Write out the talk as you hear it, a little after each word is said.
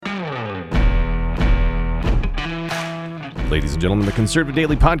Ladies and gentlemen, the Conservative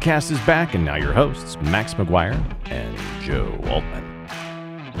Daily Podcast is back, and now your hosts, Max McGuire and Joe Altman.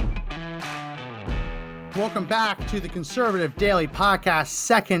 Welcome back to the Conservative Daily Podcast,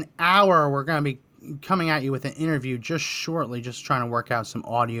 second hour. We're going to be coming at you with an interview just shortly, just trying to work out some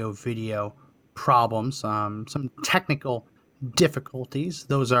audio-video problems, some technical difficulties.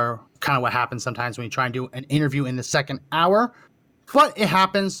 Those are kind of what happens sometimes when you try and do an interview in the second hour. But it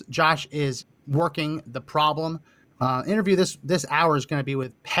happens. Josh is working the problem. Interview this hour is going to be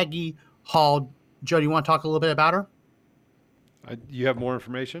with Peggy Hall. Joe, do you want to talk a little bit about her? You have more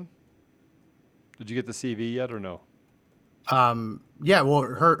information? Did you get the CV yet or no? Yeah,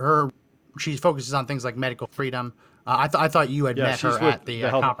 well, she focuses on things like medical freedom. I thought you had met her at the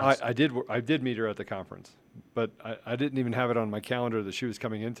conference. I did meet her at the conference, but I didn't even have it on my calendar that she was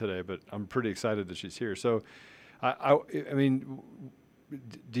coming in today. But I'm pretty excited that she's here. So, I mean,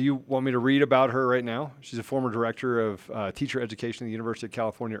 do you want me to read about her right now? She's a former director of teacher education at the University of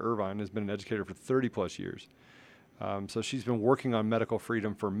California, Irvine, has been an educator for 30 plus years. So she's been working on medical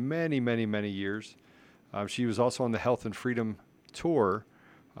freedom for many, many, many years. She was also on the Health and Freedom Tour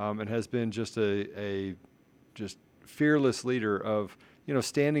and has been just a fearless leader of,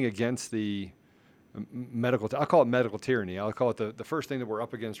 standing against the medical, I'll call it medical tyranny. I'll call it the first thing that we're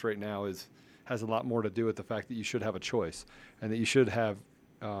up against right now has a lot more to do with the fact that you should have a choice and that you should have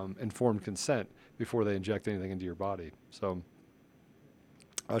informed consent before they inject anything into your body. So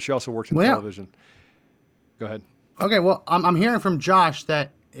she also worked in television. Go ahead. Okay, well, I'm hearing from Josh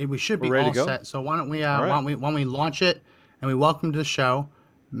that we should be all set. So why don't we launch it and we welcome to the show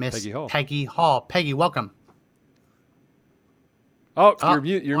Miss Peggy Hall. Peggy, welcome. Oh,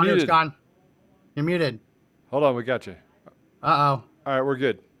 you're muted. Gone. You're muted. Hold on, we got you. Uh-oh. All right, we're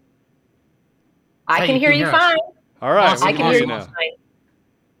good. I can hear you fine. All right, awesome. I can hear you fine.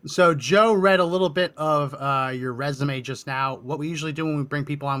 So Joe read a little bit of your resume just now. What we usually do when we bring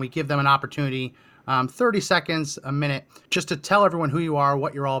people on, we give them an opportunity, 30 seconds, a minute, just to tell everyone who you are,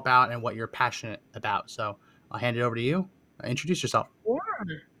 what you're all about, and what you're passionate about. So I'll hand it over to you. Introduce yourself. Yeah.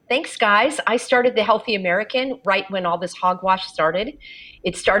 Thanks, guys. I started the Healthy American right when all this hogwash started.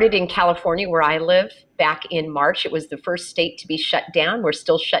 It started in California, where I live, back in March. It was the first state to be shut down. We're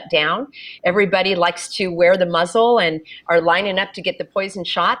still shut down. Everybody likes to wear the muzzle and are lining up to get the poison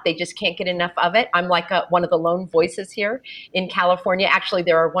shot. They just can't get enough of it. I'm like one of the lone voices here in California. Actually,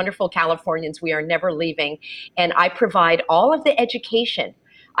 there are wonderful Californians. We are never leaving. And I provide all of the education.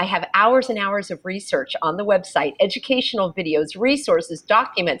 I have hours and hours of research on the website, educational videos, resources,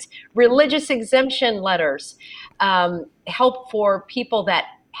 documents, religious exemption letters, help for people that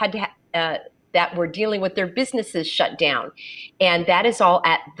had to that were dealing with their businesses shut down. And that is all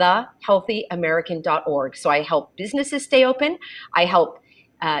at thehealthyamerican.org. So I help businesses stay open. I help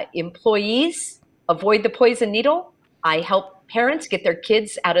employees avoid the poison needle. I help parents get their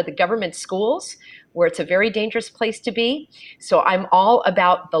kids out of the government schools, where it's a very dangerous place to be. So I'm all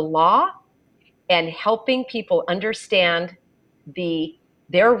about the law and helping people understand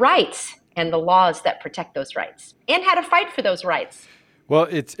their rights and the laws that protect those rights and how to fight for those rights. Well,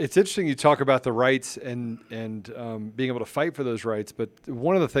 it's interesting you talk about the rights and being able to fight for those rights. But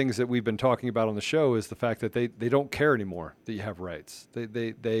one of the things that we've been talking about on the show is the fact that they don't care anymore that you have rights.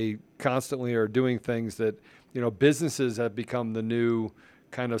 They constantly are doing things that, businesses have become the new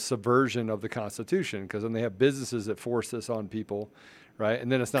kind of subversion of the Constitution, because then they have businesses that force this on people, right? And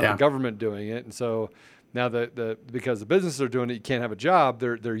then it's not the government doing it. And so now because the businesses are doing it, you can't have a job.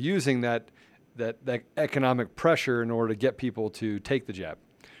 They're using that economic pressure in order to get people to take the jab,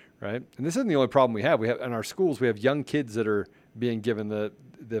 right? And this isn't the only problem we have. We have in our schools, we have young kids that are being given the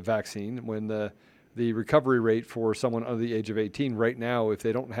vaccine when the recovery rate for someone under the age of 18 right now, if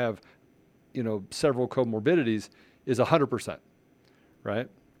they don't have, several comorbidities, is 100%. Right.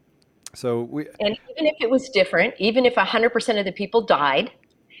 So and even if it was different, even if 100% of the people died,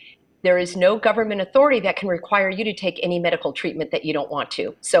 there is no government authority that can require you to take any medical treatment that you don't want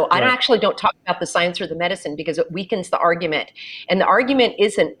to. So I don't talk about the science or the medicine, because it weakens the argument. And the argument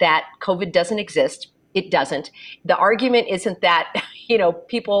isn't that COVID doesn't exist. It doesn't. The argument isn't that,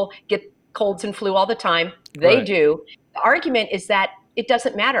 people get colds and flu all the time. They do. The argument is that it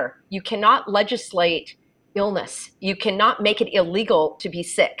doesn't matter. You cannot legislate illness. You cannot make it illegal to be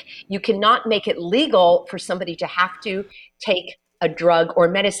sick. You cannot make it legal for somebody to have to take a drug or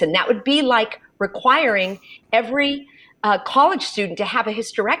medicine. That would be like requiring every college student to have a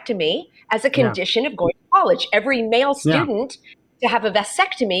hysterectomy as a condition of going to college. Every male student to have a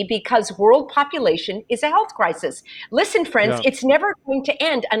vasectomy, because world population is a health crisis. Listen, friends, it's never going to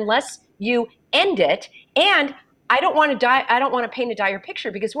end unless you end it. And I don't want to paint a dire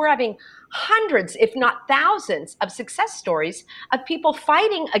picture, because we're having hundreds, if not thousands, of success stories of people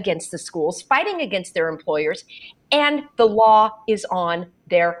fighting against the schools, fighting against their employers, and the law is on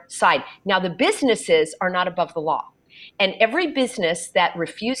their side. Now, the businesses are not above the law. And every business that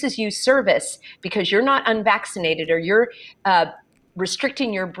refuses you service because you're not unvaccinated or you're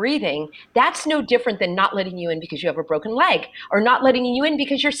restricting your breathing, that's no different than not letting you in because you have a broken leg, or not letting you in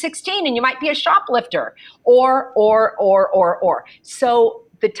because you're 16 and you might be a shoplifter, or. So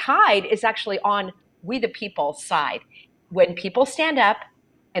the tide is actually on we the people side. When people stand up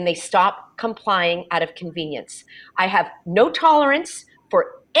and they stop complying out of convenience. I have no tolerance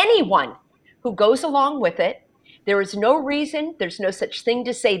for anyone who goes along with it. There is no reason, there's no such thing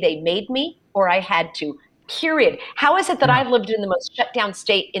to say they made me or I had to. Period. How is it that I've lived in the most shut down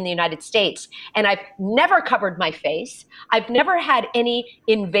state in the United States and I've never covered my face? I've never had any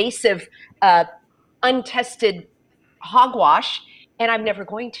invasive, untested hogwash, and I'm never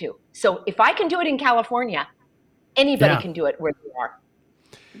going to. So if I can do it in California, anybody can do it where they are.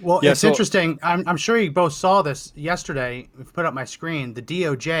 Well, it's interesting. I'm sure you both saw this yesterday. We've put up my screen. The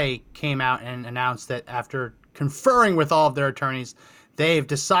DOJ came out and announced that after conferring with all of their attorneys, they've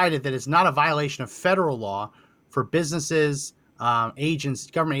decided that it's not a violation of federal law for businesses,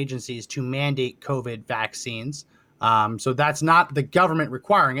 government agencies to mandate COVID vaccines. So that's not the government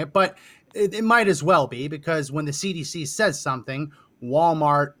requiring it, but it might as well be, because when the CDC says something,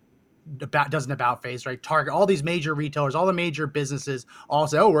 Walmart does an about face, right? Target, all these major retailers, all the major businesses all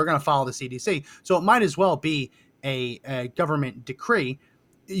say, oh, we're going to follow the CDC. So it might as well be a government decree.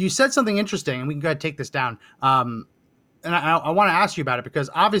 You said something interesting, and we can go ahead and take this down. And I want to ask you about it, because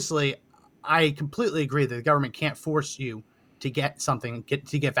obviously I completely agree that the government can't force you to get something,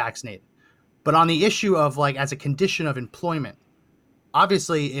 to get vaccinated. But on the issue of, like, as a condition of employment,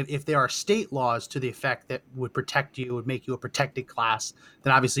 obviously if there are state laws to the effect that would protect you, would make you a protected class,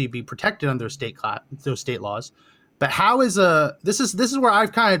 then obviously you'd be protected under those state laws. But how is this is where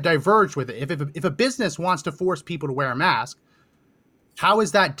I've kind of diverged with it. If a business wants to force people to wear a mask, how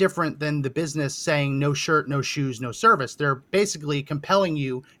is that different than the business saying no shirt, no shoes, no service? They're basically compelling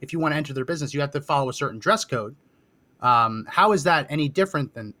you, if you want to enter their business, you have to follow a certain dress code. How is that any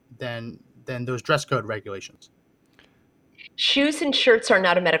different than those dress code regulations? Shoes and shirts are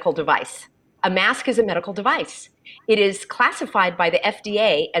not a medical device. A mask is a medical device. It is classified by the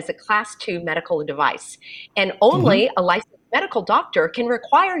FDA as a Class 2 medical device. And only a licensed medical doctor can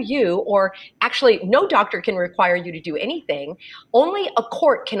require you, or actually no doctor can require you to do anything. Only a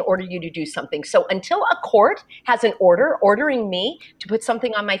court can order you to do something. So until a court has an order ordering me to put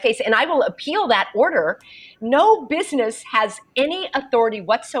something on my face, and I will appeal that order, no business has any authority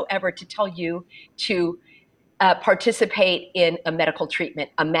whatsoever to tell you to participate in a medical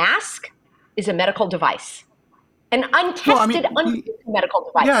treatment. A mask is a medical device. An untested, medical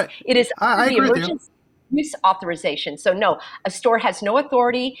device. Yeah, it is the emergency use authorization. So no, a store has no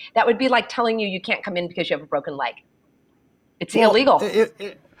authority. That would be like telling you can't come in because you have a broken leg. It's illegal.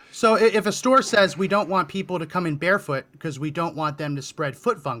 So if a store says we don't want people to come in barefoot because we don't want them to spread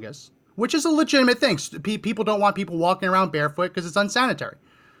foot fungus, which is a legitimate thing. People don't want people walking around barefoot because it's unsanitary.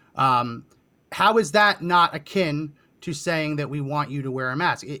 How is that not akin to saying that we want you to wear a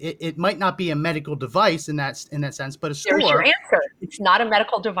mask? It might not be a medical device in that sense, but a store. There's your answer. It's not a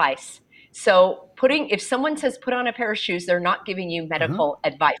medical device. So if someone says put on a pair of shoes, they're not giving you medical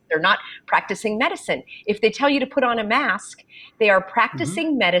advice. They're not practicing medicine. If they tell you to put on a mask, they are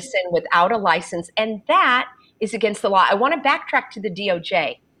practicing medicine without a license, and that is against the law. I want to backtrack to the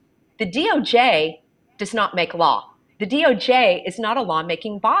DOJ. The DOJ does not make law. The DOJ is not a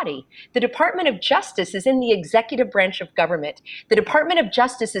lawmaking body. The Department of Justice is in the executive branch of government. The Department of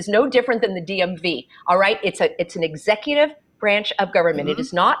Justice is no different than the DMV. All right, it's an executive branch of government. It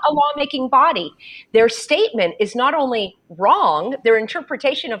is not a lawmaking body. Their statement is not only wrong, their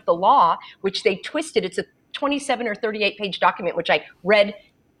interpretation of the law, which they twisted. It's a 27 or 38 page document, which I read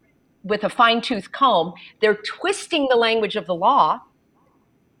with a fine-tooth comb. They're twisting the language of the law.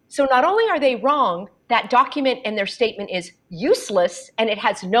 So not only are they wrong, that document and their statement is useless, and it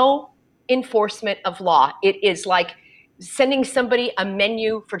has no enforcement of law. It is like sending somebody a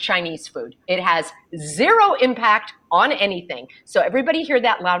menu for Chinese food. It has zero impact on anything. So everybody hear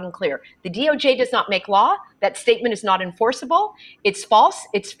that loud and clear. The DOJ does not make law. That statement is not enforceable. It's false,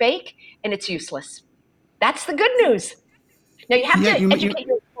 it's fake, and it's useless. That's the good news. Now you have to educate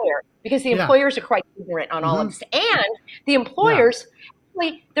your employer, because the employers are quite ignorant on all of this. And the employers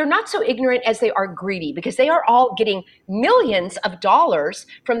actually, they're not so ignorant as they are greedy, because they are all getting millions of dollars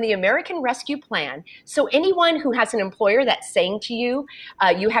from the American Rescue Plan. So anyone who has an employer that's saying to you,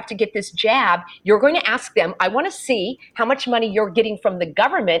 you have to get this jab, you're going to ask them, I want to see how much money you're getting from the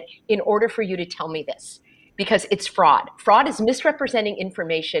government in order for you to tell me this, because it's fraud. Fraud is misrepresenting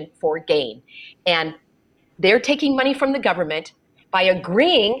information for gain. And they're taking money from the government by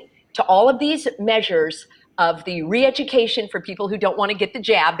agreeing to all of these measures of the re-education for people who don't want to get the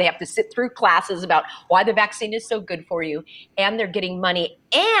jab. They have to sit through classes about why the vaccine is so good for you, and they're getting money.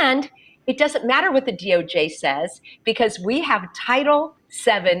 And it doesn't matter what the DOJ says, because we have Title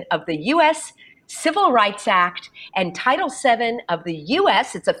VII of the U.S. Civil Rights Act and Title VII of the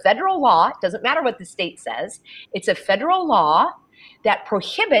U.S., it's a federal law, it doesn't matter what the state says, it's a federal law that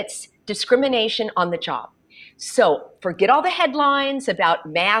prohibits discrimination on the job. So forget all the headlines about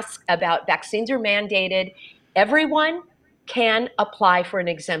masks, about vaccines are mandated. Everyone can apply for an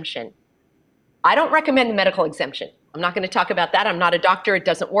exemption. I don't recommend the medical exemption. I'm not going to talk about that. I'm not a doctor. It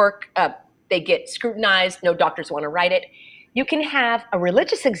doesn't work. They get scrutinized. No doctors want to write it. You can have a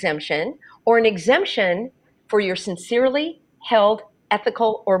religious exemption or an exemption for your sincerely held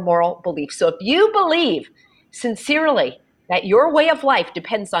ethical or moral beliefs. So if you believe sincerely that your way of life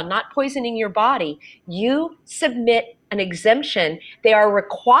depends on not poisoning your body, you submit an exemption. They are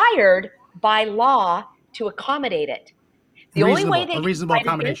required by law to accommodate it. The only way they a reasonable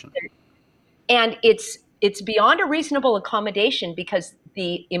accommodation. And it's beyond a reasonable accommodation, because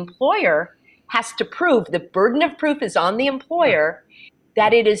the employer has to prove, the burden of proof is on the employer,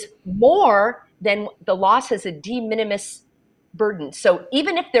 that it is more than the law says a de minimis burden. So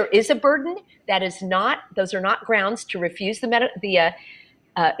even if there is a burden, those are not grounds to refuse the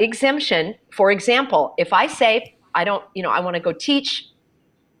exemption. For example, if I say, I want to go teach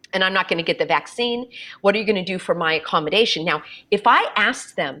and I'm not going to get the vaccine, what are you going to do for my accommodation? Now, if I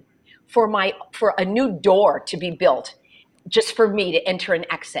asked them for a new door to be built, just for me to enter and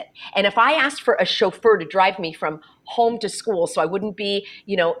exit, and if I asked for a chauffeur to drive me from home to school so I wouldn't be,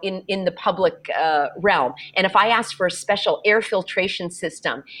 in the public realm, and if I asked for a special air filtration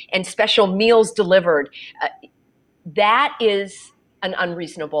system and special meals delivered, that is an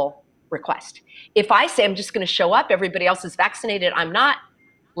unreasonable request. If I say I'm just going to show up, everybody else is vaccinated, I'm not,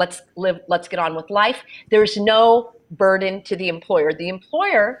 let's get on with life, there's no burden to the employer. The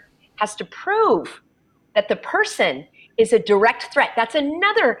employer has to prove that the person is a direct threat. That's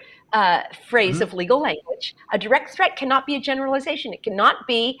another phrase of legal language. A direct threat cannot be a generalization. It cannot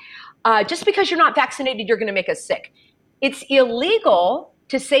be just because you're not vaccinated, you're going to make us sick. It's illegal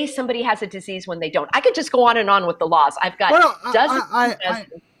to say somebody has a disease when they don't. I could just go on and on with the laws. I've got dozens.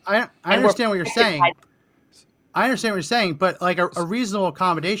 I understand what you're saying. I understand what you're saying, but like a reasonable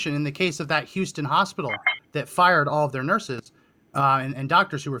accommodation in the case of that Houston hospital that fired all of their nurses and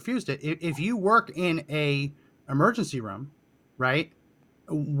doctors who refused it. If you work in a emergency room, right?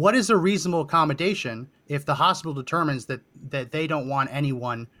 What is a reasonable accommodation if the hospital determines that they don't want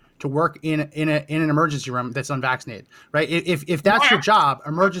anyone to work in an emergency room that's unvaccinated, right? If that's your job,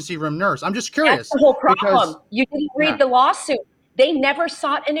 emergency room nurse. I'm just curious. That's the whole problem. You didn't read the lawsuit. They never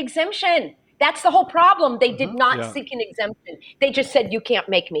sought an exemption. That's the whole problem. They did not seek an exemption. They just said, you can't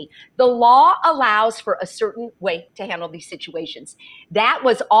make me. The law allows for a certain way to handle these situations. That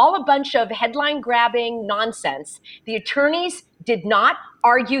was all a bunch of headline grabbing nonsense. The attorneys did not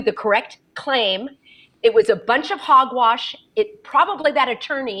argue the correct claim. It was a bunch of hogwash. Probably that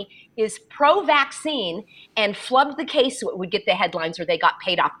attorney is pro-vaccine and flubbed the case so it would get the headlines or they got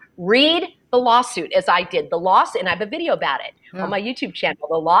paid off. Read the lawsuit, as I did. The lawsuit, and I have a video about it on my YouTube channel.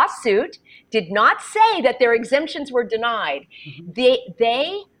 The lawsuit did not say that their exemptions were denied.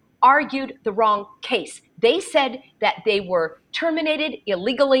 They argued the wrong case. They said that they were terminated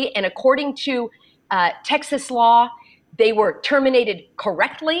illegally, and according to Texas law, they were terminated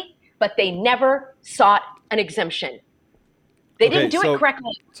correctly, but they never sought an exemption. They didn't do it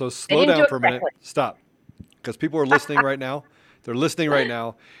correctly. So slow down for a minute. Stop. Because people are listening right now. They're listening right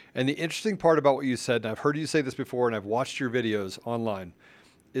now. And the interesting part about what you said, and I've heard you say this before, and I've watched your videos online,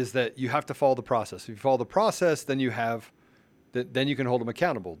 is that you have to follow the process. If you follow the process, then you can hold them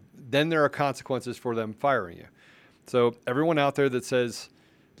accountable. Then there are consequences for them firing you. So everyone out there that says,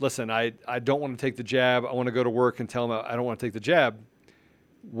 listen, I don't want to take the jab. I want to go to work and tell them I don't want to take the jab.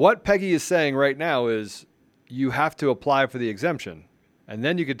 What Peggy is saying right now is you have to apply for the exemption, and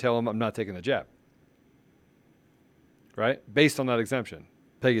then you could tell them I'm not taking the jab. Right? Based on that exemption.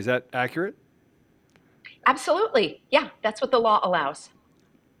 Peggy, is that accurate? Absolutely. Yeah, that's what the law allows.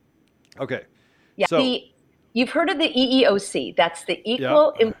 Okay. Yeah. You've heard of the EEOC. That's the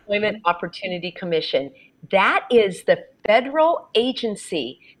Equal Employment Opportunity Commission. That is the federal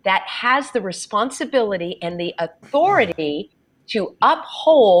agency that has the responsibility and the authority to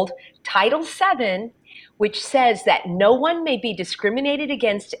uphold Title VII, which says that no one may be discriminated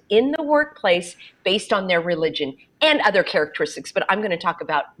against in the workplace based on their religion and other characteristics. But I'm going to talk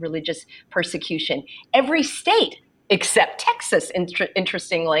about religious persecution. Every state, except Texas,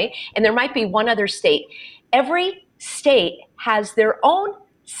 interestingly, and there might be one other state, every state has their own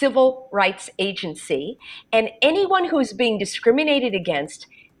civil rights agency, and anyone who is being discriminated against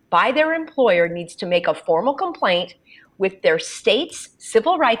by their employer needs to make a formal complaint with their state's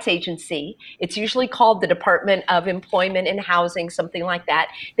civil rights agency. It's usually called the Department of Employment and Housing, something like that.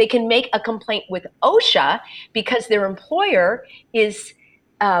 They can make a complaint with OSHA because their employer is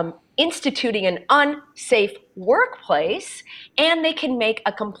instituting an unsafe workplace, and they can make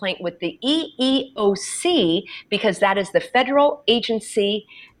a complaint with the EEOC because that is the federal agency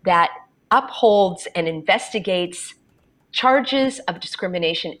that upholds and investigates charges of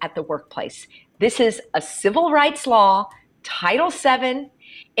discrimination at the workplace. This is a civil rights law, Title VII.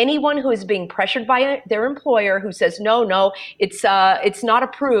 Anyone who is being pressured by their employer who says, no, it's not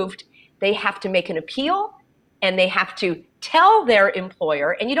approved, they have to make an appeal, and they have to tell their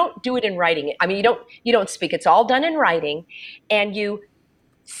employer, and you don't do it in writing. I mean, you don't speak. It's all done in writing. And you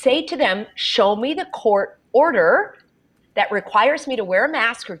say to them, show me the court order that requires me to wear a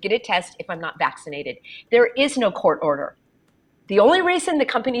mask or get a test if I'm not vaccinated. There is no court order. The only reason the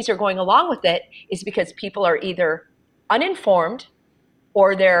companies are going along with it is because people are either uninformed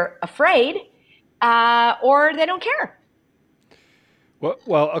or they're afraid or they don't care.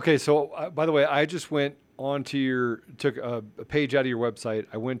 Well, okay. So by the way, I just went took a page out of your website.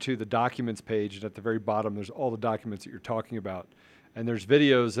 I went to the documents page, and at the very bottom, there's all the documents that you're talking about. And there's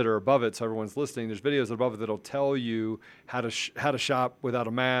videos that are above it. So everyone's listening. There's videos above it that'll tell you how to shop without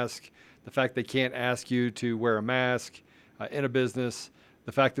a mask, the fact they can't ask you to wear a mask in a business,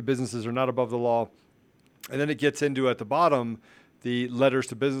 the fact that businesses are not above the law. And then it gets into, at the bottom, the letters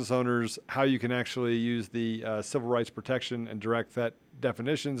to business owners, how you can actually use the civil rights protection and direct that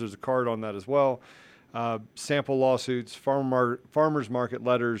definitions. There's a card on that as well. Sample lawsuits, farmers market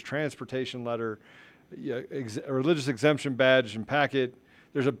letters, transportation letter, religious exemption badge and packet.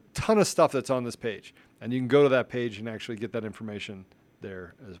 There's a ton of stuff that's on this page, and you can go to that page and actually get that information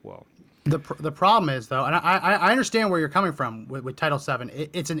there as well. The problem is, though, and I understand where you're coming from with Title VII.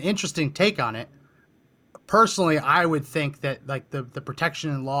 It's an interesting take on it. Personally, I would think that like the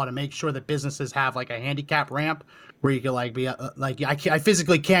protection in law to make sure that businesses have like a handicap ramp where you can like be I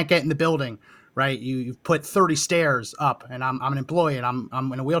physically can't get in the building, right? You've put 30 stairs up, and I'm an employee and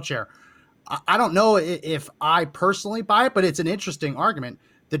I'm in a wheelchair. I don't know if I personally buy it, but it's an interesting argument.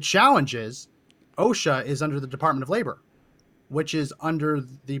 The challenge is OSHA is under the Department of Labor, which is under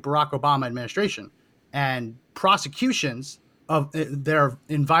the Barack Obama administration, and prosecutions of they're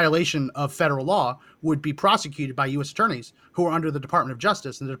in violation of federal law would be prosecuted by U.S. attorneys who are under the Department of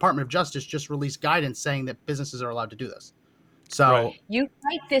Justice, and the Department of Justice just released guidance saying that businesses are allowed to do this. So right. You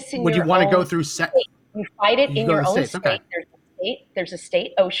fight this in would your you want own to go through state. You fight it in your own state. Okay. There's a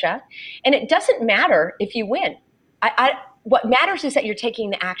state OSHA, and it doesn't matter if you win. What matters is that you're taking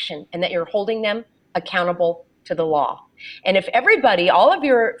the action and that you're holding them accountable to the law. And if everybody, all of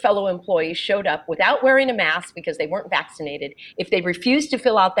your fellow employees showed up without wearing a mask because they weren't vaccinated, if they refused to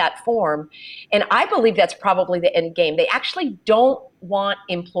fill out that form, and I believe that's probably the end game, they actually don't want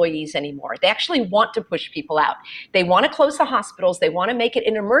employees anymore. They actually want to push people out. They want to close the hospitals. They want to make it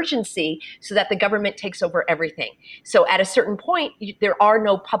an emergency so that the government takes over everything. So at a certain point, there are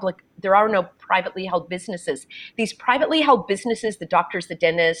no privately held businesses. These privately held businesses, the doctors, the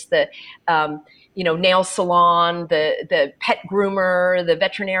dentists, the nail salon, the pet groomer, the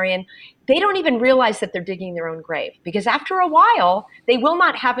veterinarian, they don't even realize that they're digging their own grave, because after a while, they will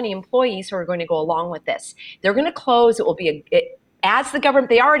not have any employees who are going to go along with this. They're going to close. It will be as the government,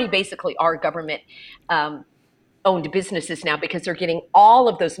 they already basically are government owned businesses now, because they're getting all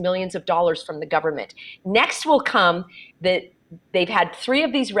of those millions of dollars from the government. Next will come they've had 3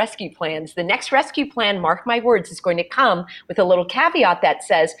 of these rescue plans. The next rescue plan, mark my words, is going to come with a little caveat that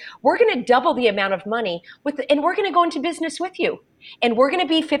says, we're going to double the amount of money and we're going to go into business with you. And we're going to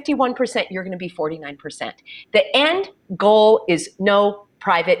be 51%, you're going to be 49%. The end goal is no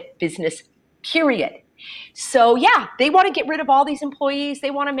private business, period. So yeah, they want to get rid of all these employees. They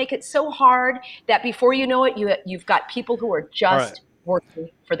want to make it so hard that before you know it, you've got people who are just working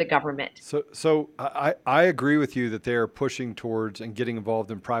for the government. So I agree with you that they're pushing towards and getting involved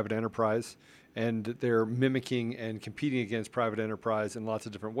in private enterprise, and they're mimicking and competing against private enterprise in lots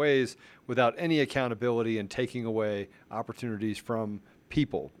of different ways without any accountability and taking away opportunities from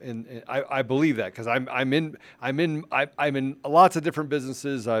people, and I believe that because I'm in lots of different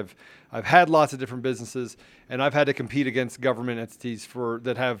businesses. I've had lots of different businesses, and I've had to compete against government entities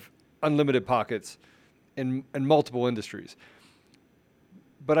that have unlimited pockets in multiple industries.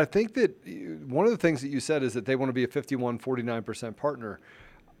 But I think that one of the things that you said is that they want to be a 49% partner.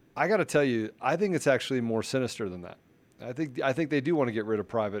 I got to tell you, I think it's actually more sinister than that. I think they do want to get rid of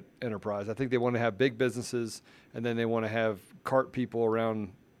private enterprise. I think they want to have big businesses, and then they want to have cart people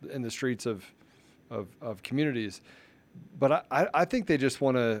around in the streets of communities. But I think they just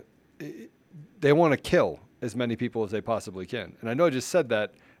want to kill as many people as they possibly can. And I know I just said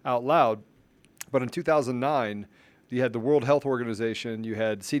that out loud, but in 2009, you had the World Health Organization, you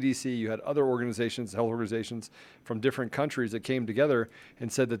had CDC, you had other organizations, health organizations from different countries that came together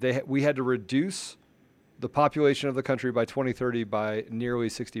and said that we had to reduce the population of the country by 2030 by nearly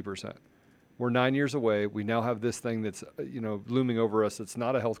 60%. We're 9 years away. We now have this thing that's looming over us. It's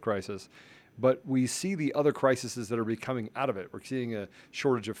not a health crisis, but we see the other crises that are coming out of it. We're seeing a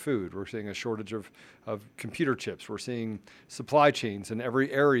shortage of food. We're seeing a shortage of computer chips. We're seeing supply chains in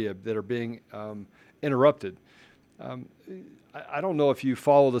every area that are being interrupted. I don't know if you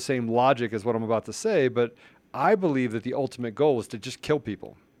follow the same logic as what I'm about to say, but I believe that the ultimate goal is to just kill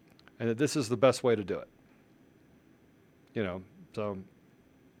people, and that this is the best way to do it. So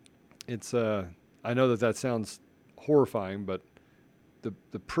it's I know that sounds horrifying, but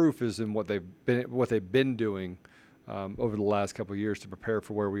the proof is in what they've been doing over the last couple of years to prepare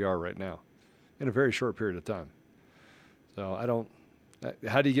for where we are right now, in a very short period of time. So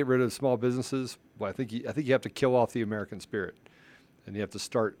how do you get rid of small businesses? Well, I think you have to kill off the American spirit, and you have to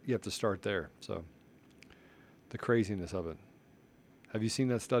start there. So the craziness of it. Have you seen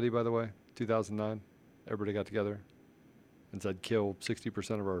that study, by the way? 2009, everybody got together and said kill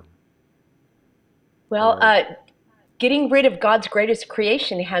 60% of our. Well, getting rid of God's greatest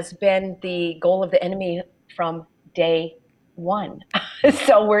creation has been the goal of the enemy from day one.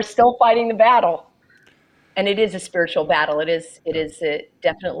 So we're still fighting the battle. And it is a spiritual battle. It is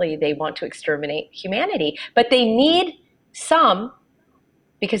definitely, they want to exterminate humanity, but they need some,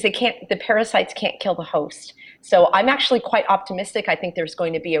 because the parasites can't kill the host. So I'm actually quite optimistic. I think there's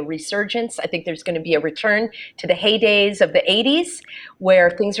going to be a resurgence. I think there's going to be a return to the heydays of the 80s, where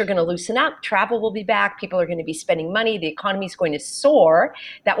things are going to loosen up. Travel will be back. People are going to be spending money. The economy is going to soar.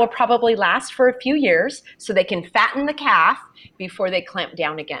 That will probably last for a few years so they can fatten the calf before they clamp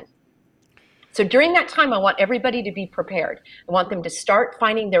down again. So during that time, I want everybody to be prepared. I want them to start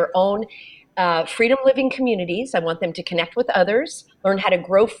finding their own freedom living communities. I want them to connect with others, learn how to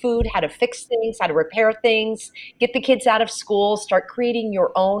grow food, how to fix things, how to repair things, get the kids out of school, start creating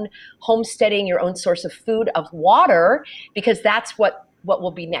your own homesteading, your own source of food, of water, because that's what will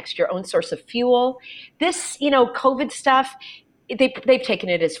be next, your own source of fuel. This, COVID stuff, they've taken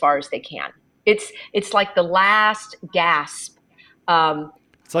it as far as they can. It's like the last gasp.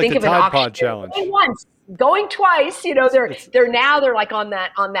 It's like the Tide Pod challenge. Going once, going twice. They're like on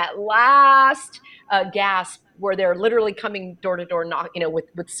that last gasp, where they're literally coming door to door,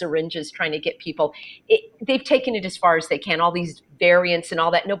 with syringes trying to get people. They've taken it as far as they can. All these variants and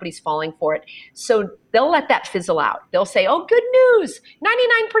all that, nobody's falling for it. So they'll let that fizzle out. They'll say, "Oh, good news!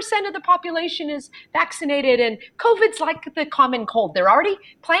 99% of the population is vaccinated, and COVID's like the common cold." They're already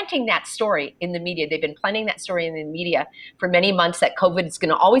planting that story in the media. They've been planting that story in the media for many months, that COVID is going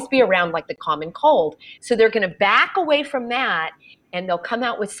to always be around like the common cold. So they're going to back away from that, and they'll come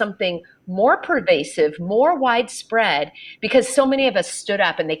out with something more pervasive, more widespread, because so many of us stood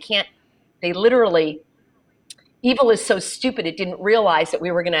up, and they literally, evil is so stupid it didn't realize that we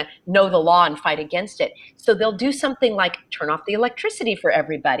were going to know the law and fight against it. So they'll do something like turn off the electricity for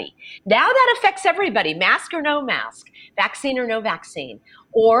everybody. Now that affects everybody, mask or no mask, vaccine or no vaccine.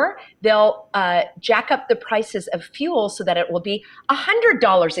 Or they'll jack up the prices of fuel so that it will be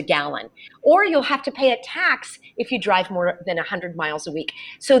 $100 a gallon. Or you'll have to pay a tax if you drive more than 100 miles a week.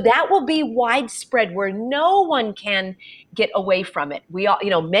 So that will be widespread, where no one can get away from it. We all,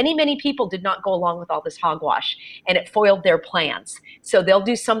 many people did not go along with all this hogwash, and it foiled their plans. So they'll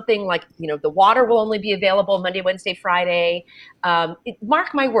do something like, the water will only be available Monday, Wednesday, Friday.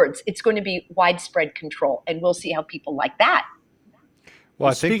 Mark my words, it's going to be widespread control, and we'll see how people like that.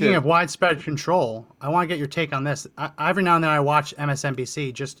 Well, speaking of widespread control, I want to get your take on this. Every now and then I watch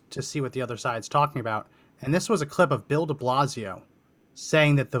MSNBC just to see what the other side's talking about. And this was a clip of Bill de Blasio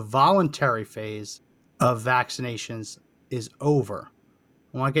saying that the voluntary phase of vaccinations is over.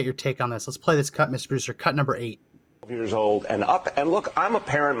 I want to get your take on this. Let's play this cut, Mr. Producer, cut number 8. Years old and up. And look, I'm a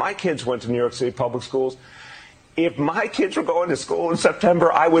parent. My kids went to New York City public schools. If my kids were going to school in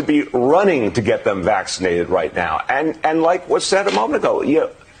September, I would be running to get them vaccinated right now. And like was said a moment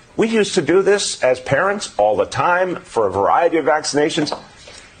ago, we used to do this as parents all the time for a variety of vaccinations.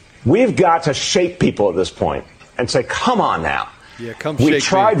 We've got to shake people at this point and say, come on now. Yeah, come we shake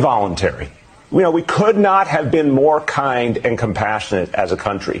tried me. voluntary. We could not have been more kind and compassionate as a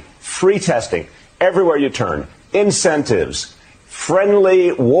country. Free testing everywhere you turn, incentives,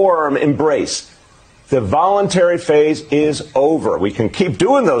 friendly, warm embrace. The voluntary phase is over. We can keep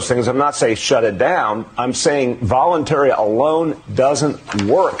doing those things. I'm not saying shut it down. I'm saying voluntary alone doesn't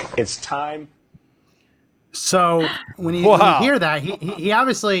work. It's time. So when you hear that, he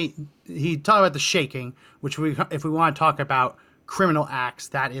obviously he talked about the shaking, which if we want to talk about criminal acts,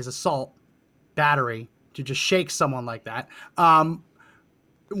 that is assault, battery, to just shake someone like that.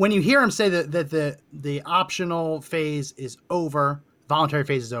 When you hear him say that the optional phase is over, voluntary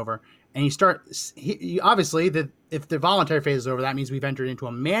phase is over, and obviously that if the voluntary phase is over, that means we've entered into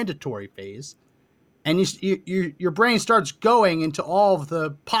a mandatory phase, and your brain starts going into all of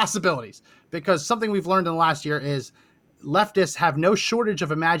the possibilities, because something we've learned in the last year is leftists have no shortage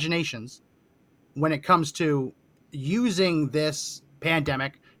of imaginations when it comes to using this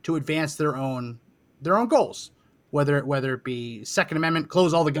pandemic to advance their own goals, whether it be Second Amendment,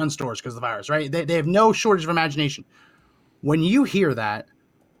 close all the gun stores because of the virus, right? They have no shortage of imagination. When you hear that,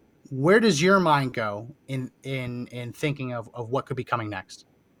 where does your mind go in thinking of what could be coming next?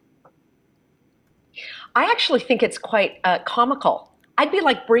 I actually think it's quite comical. I'd be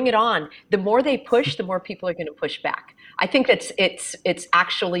like, bring it on. The more they push, the more people are going to push back. I think it's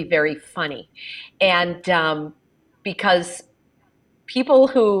actually very funny, and because people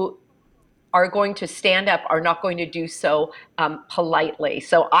who are going to stand up are not going to do so politely.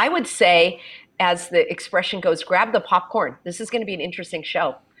 So I would say, as the expression goes, grab the popcorn. This is going to be an interesting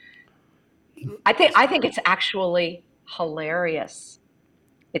show. I think it's actually hilarious.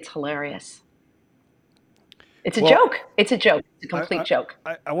 It's hilarious. It's a joke. It's a joke. It's a complete joke.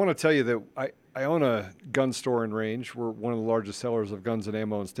 I want to tell you that I own a gun store and range. We're one of the largest sellers of guns and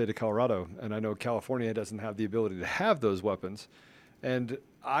ammo in the state of Colorado. And I know California doesn't have the ability to have those weapons. And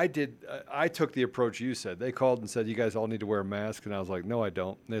I took the approach you said. They called and said, you guys all need to wear a mask. And I was like, no, I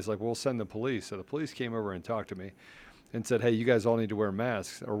don't. And they was like, we'll send the police. So the police came over and talked to me and said, hey, you guys all need to wear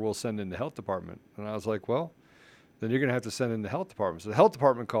masks or we'll send in the health department. And I was like, well, then you're going to have to send in the health department. So the health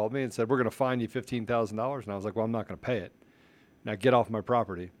department called me and said, we're going to fine you $15,000. And I was like, well, I'm not going to pay it. Now get off my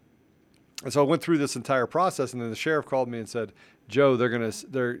property. And so I went through this entire process, and then the sheriff called me and said, Joe, they're going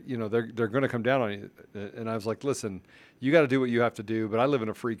to come down on you. And I was like, listen, you got to do what you have to do, but I live in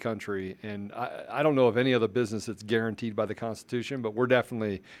a free country, and I don't know of any other business that's guaranteed by the Constitution, but we're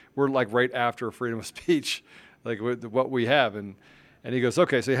like right after freedom of speech, like what we have. And he goes,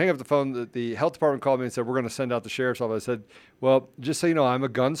 okay, so you hang up the phone. The health department called me and said, we're going to send out the sheriff's office. I said, well, just so you know, I'm a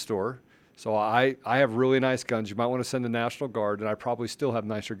gun store. So I have really nice guns. You might want to send the National Guard, and I probably still have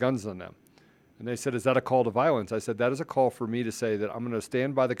nicer guns than them. And they said, is that a call to violence? I said, that is a call for me to say that I'm going to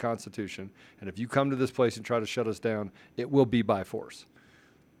stand by the Constitution, and if you come to this place and try to shut us down, it will be by force.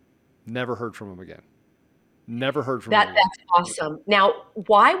 Never heard from him again. Never heard from him again. That's awesome. Now,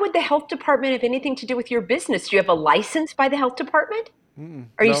 why would the health department have anything to do with your business? Do you have a license by the health department?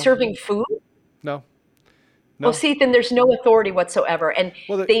 Are you serving food? No. Well, see, then there's no authority whatsoever. And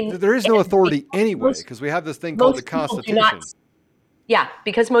there is no authority anyway, because we have this thing called the Constitution. Yeah,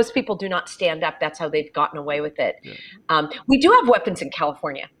 because most people do not stand up. That's how they've gotten away with it. Yeah. We do have weapons in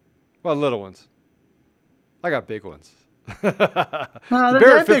California. Well, little ones. I got big ones. No, the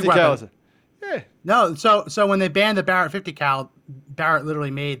Barrett 50 cal. Yeah. No, so when they banned the Barrett 50 cal, Barrett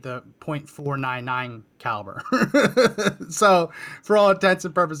literally made the .499 caliber. So for all intents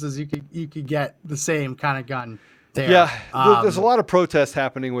and purposes, you could get the same kind of gun there. Yeah, there's a lot of protests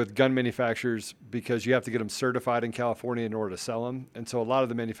happening with gun manufacturers because you have to get them certified in California in order to sell them. And so a lot of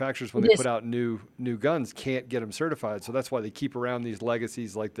the manufacturers, when they put out new guns, can't get them certified. So that's why they keep around these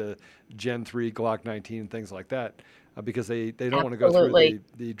legacies like the Gen 3 Glock 19 and things like that, because they don't want to go through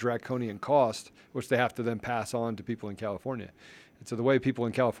the draconian cost, which they have to then pass on to people in California. And so the way people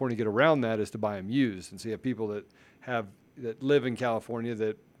in California get around that is to buy them used. And so you have people that live in California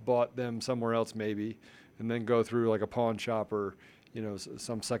that bought them somewhere else maybe, and then go through like a pawn shop or,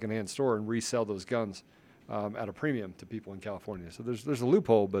 some secondhand store and resell those guns at a premium to people in California. So there's a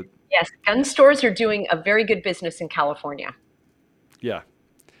loophole, but yes, gun stores are doing a very good business in California. Yeah.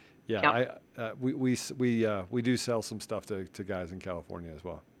 We do sell some stuff to guys in California as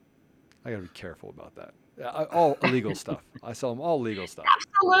well. I got to be careful about that. All illegal stuff. I sell them all legal stuff.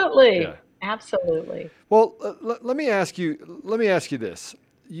 Absolutely. Yeah. Absolutely. Well, let me ask you this.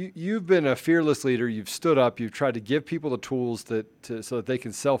 you've been a fearless leader. You've stood up. You've tried to give people the tools so that they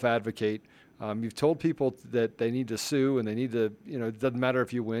can self-advocate. You've told people that they need to sue and they need to, it doesn't matter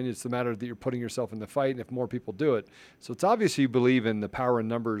if you win. It's the matter that you're putting yourself in the fight and if more people do it. So it's obvious you believe in the power in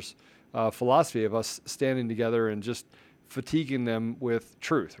numbers philosophy of us standing together and just fatiguing them with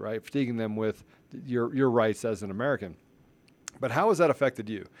truth, right? Fatiguing them with your rights as an American. But how has that affected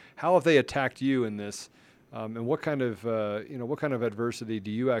you? How have they attacked you in this? And what kind of adversity do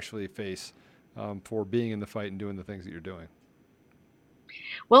you actually face for being in the fight and doing the things that you're doing?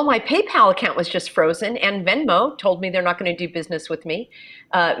 Well, my PayPal account was just frozen, and Venmo told me they're not going to do business with me.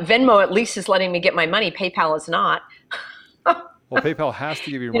 Venmo at least is letting me get my money. PayPal is not. Well, PayPal has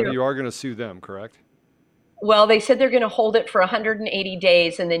to give you money. You are going to sue them, correct? Well, they said they're going to hold it for 180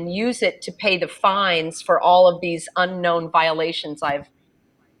 days and then use it to pay the fines for all of these unknown violations I've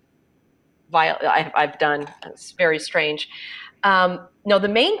done. It's very strange. No, the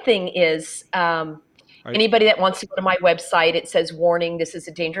main thing is anybody that wants to go to my website, it says, warning, this is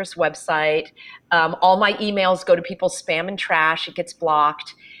a dangerous website. All my emails go to people's spam and trash. It gets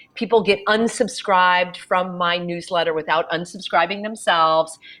blocked. People get unsubscribed from my newsletter without unsubscribing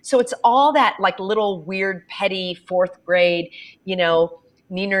themselves. So it's all that like little weird, petty fourth grade,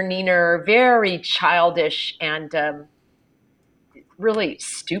 neener, very childish and really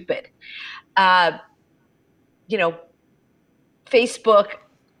stupid. Facebook,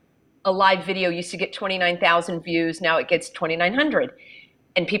 a live video used to get 29,000 views. Now it gets 2,900.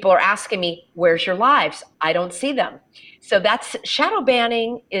 And people are asking me, where's your lives? I don't see them. So that's shadow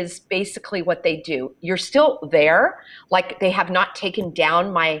banning is basically what they do. You're still there. Like they have not taken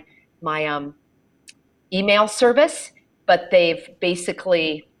down my email service, but they've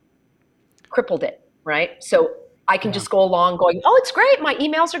basically crippled it, right? So I can just go along going, oh, it's great. My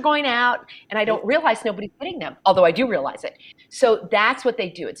emails are going out. And I don't realize nobody's getting them, although I do realize it. So that's what they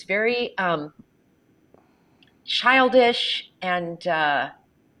do. It's very childish and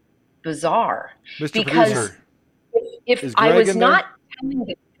bizarre. Mr. Because Producer, if I was not telling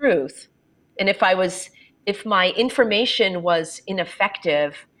the truth, and if my information was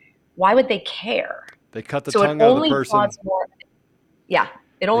ineffective, why would they care? they cut the So it tongue out of the only person. draws more. Yeah,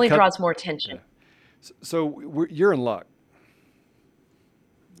 it only draws more attention. Yeah. So you're in luck.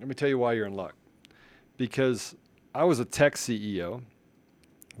 Let me tell you why you're in luck. Because I was a tech CEO,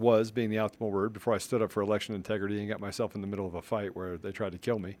 being the optimal word, before I stood up for election integrity and got myself in the middle of a fight where they tried to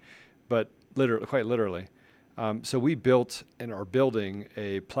kill me, but quite literally. So we built and are building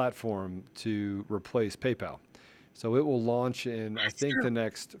a platform to replace PayPal. So it will launch in, I think, the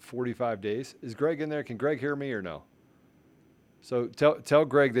next 45 days. Is Greg in there? Can Greg hear me or no? So tell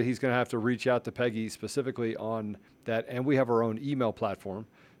Greg that he's going to have to reach out to Peggy specifically on that. And we have our own email platform.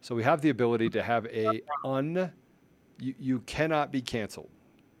 So we have the ability to have you cannot be canceled.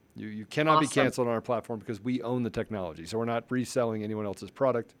 You cannot be canceled on our platform because we own the technology. So we're not reselling anyone else's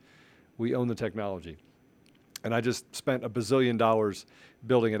product. We own the technology. And I just spent $1 bazillion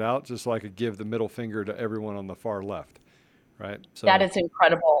building it out just so I could give the middle finger to everyone on the far left, right? So that is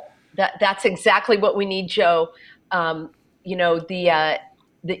incredible. That's exactly what we need, Joe. The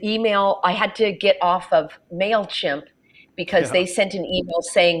email, I had to get off of MailChimp because they sent an email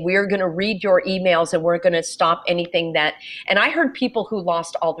saying, we're going to read your emails and we're going to stop anything that, and I heard people who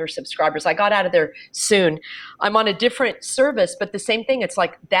lost all their subscribers. I got out of there soon. I'm on a different service, but the same thing. It's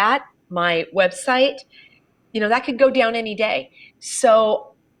like that, my website, that could go down any day.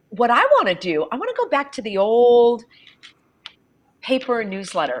 So what I want to do, I want to go back to the old paper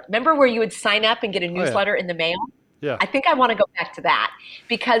newsletter. Remember where you would sign up and get a newsletter in the mail? Yeah. I think I want to go back to that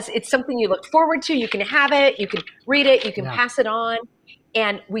because it's something you look forward to. You can have it, you can read it, you can pass it on.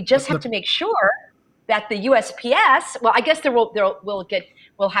 And we just have to make sure that the USPS, well, I guess we'll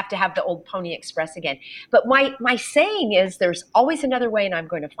have to have the old Pony Express again. But my saying is there's always another way and I'm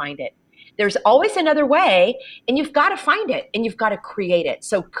going to find it. There's always another way and you've got to find it and you've got to create it.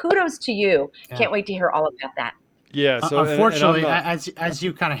 So kudos to you. Yeah. Can't wait to hear all about that. Yeah. So unfortunately, as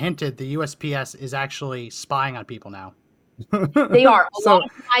you kind of hinted, the USPS is actually spying on people now. They are.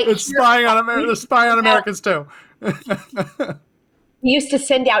 It's spying on America. They're spying on Americans too. We used to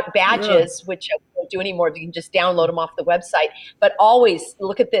send out badges, which I don't do anymore. You can just download them off the website. But always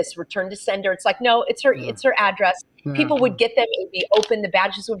look at this: return to sender. It's like no, it's her address. Yeah. People would get them. It would be open. The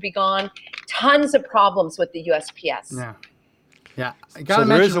badges would be gone. Tons of problems with the USPS. Yeah. I gotta so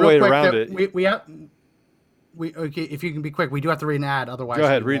there is a way around it. We have. Okay, if you can be quick, we do have to read an ad. Otherwise, go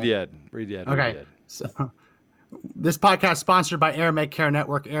ahead. Read the ad. Okay. This podcast is sponsored by Air Medcare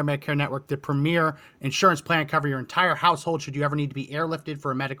Network. Air Medcare Network, the premier insurance plan, cover your entire household should you ever need to be airlifted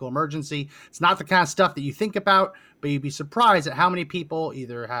for a medical emergency. It's not the kind of stuff that you think about, but you'd be surprised at how many people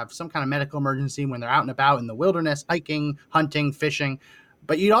either have some kind of medical emergency when they're out and about in the wilderness, hiking, hunting, fishing.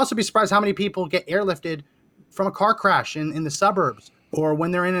 But you'd also be surprised how many people get airlifted from a car crash in the suburbs, or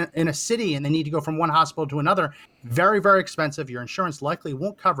when they're in a city and they need to go from one hospital to another. Very, very expensive. Your insurance likely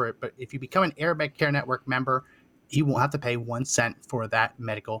won't cover it, but if you become an Air Medcare Network member, you won't have to pay 1 cent for that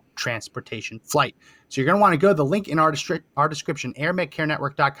medical transportation flight. So you're going to want to go to the link in our description,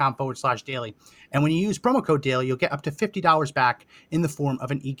 airmedcarenetwork.com/daily. And when you use promo code daily, you'll get up to $50 back in the form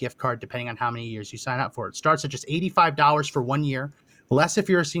of an e-gift card, depending on how many years you sign up for. It starts at just $85 for 1 year, less if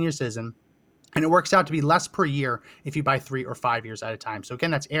you're a senior citizen. And it works out to be less per year if you buy 3 or 5 years at a time. So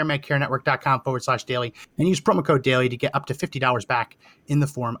again, that's airmedcarenetwork.com/daily, and use promo code daily to get up to $50 back in the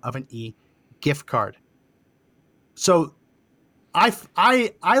form of an e-gift card. So I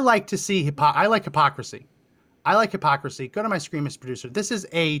like to see I like hypocrisy. I like hypocrisy. Go to my screen, Mr. Producer. This is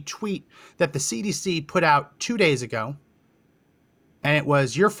a tweet that the CDC put out 2 days ago. And it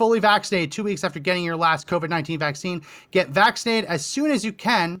was, you're fully vaccinated 2 weeks after getting your last COVID-19 vaccine. Get vaccinated as soon as you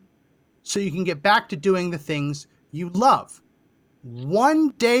can so you can get back to doing the things you love. 1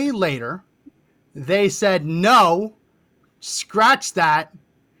 day later, they said, no, scratch that.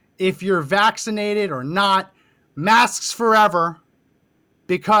 If you're vaccinated or not, masks forever,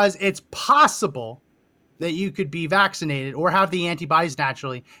 because it's possible that you could be vaccinated or have the antibodies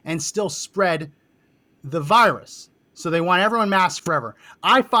naturally and still spread the virus. So they want everyone masked forever.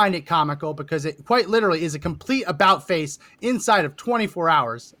 I find it comical because it quite literally is a complete about face inside of 24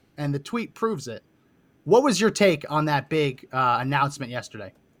 hours, and the tweet proves it. What was your take on that big announcement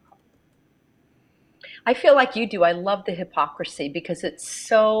yesterday? I feel like you do. I love the hypocrisy because it's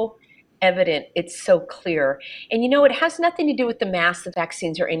so evident. It's so clear. And it has nothing to do with the masks, the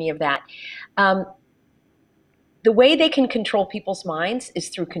vaccines, or any of that. The way they can control people's minds is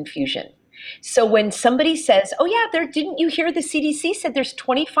through confusion. So when somebody says, oh yeah, didn't you hear the CDC said there's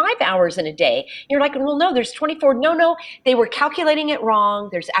 25 hours in a day? You're like, well, no, there's 24. No, they were calculating it wrong.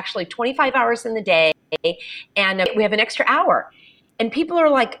 There's actually 25 hours in the day, and we have an extra hour. And people are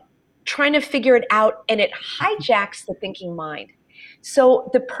like trying to figure it out, and it hijacks the thinking mind. So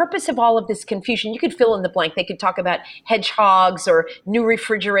the purpose of all of this confusion, you could fill in the blank. They could talk about hedgehogs or new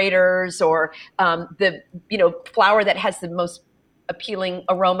refrigerators or the flower that has the most appealing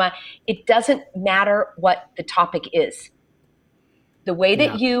aroma. It doesn't matter what the topic is. The way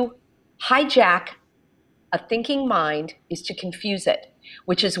that you hijack a thinking mind is to confuse it,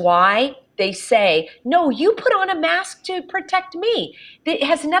 which is why they say, no, you put on a mask to protect me. It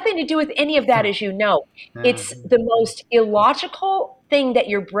has nothing to do with any of that, as you know. It's the most illogical thing that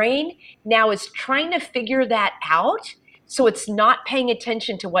your brain now is trying to figure that out. So it's not paying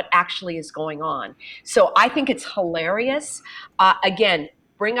attention to what actually is going on. So I think it's hilarious. Again,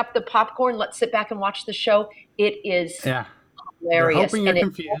 bring up the popcorn. Let's sit back and watch the show. It is hilarious. And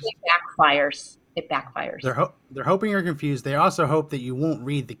it really backfires. It backfires. They're hoping you're confused. They also hope that you won't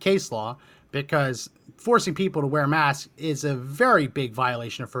read the case law, because forcing people to wear masks is a very big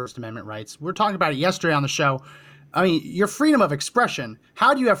violation of First Amendment rights. We were talking about it yesterday on the show. I mean, your freedom of expression.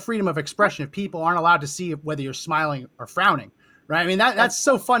 How do you have freedom of expression if people aren't allowed to see whether you're smiling or frowning, right? I mean, that's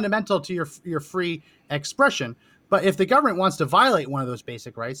so fundamental to your free expression. But if the government wants to violate one of those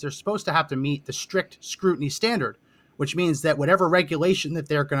basic rights, they're supposed to have to meet the strict scrutiny standard, which means that whatever regulation that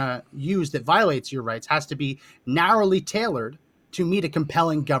they're going to use that violates your rights has to be narrowly tailored to meet a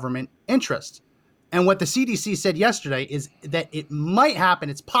compelling government interest. And what the CDC said yesterday is that it might happen.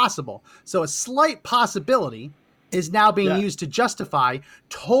 It's possible. So a slight possibility is now being used to justify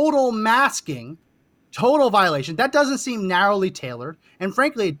total masking, total violation. That doesn't seem narrowly tailored. And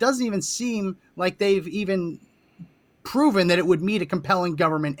frankly, it doesn't even seem like they've even proven that it would meet a compelling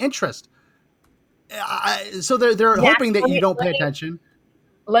government interest. So they're hoping that you don't pay attention.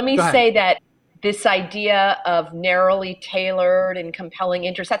 Let me say that this idea of narrowly tailored and compelling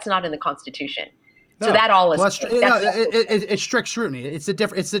interest, that's not in the Constitution. No. So that all is it's strict scrutiny. It's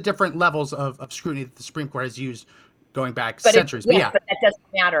the different levels of scrutiny that the Supreme Court has used going back centuries. But that doesn't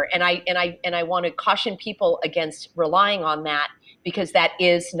matter. And I want to caution people against relying on that, because that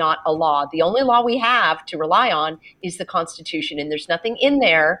is not a law. The only law we have to rely on is the Constitution, and there's nothing in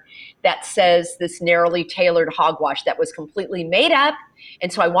there that says this narrowly tailored hogwash that was completely made up.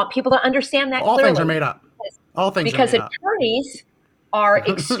 And so I want people to understand that all clearly. Things are made up. All things because are made attorneys are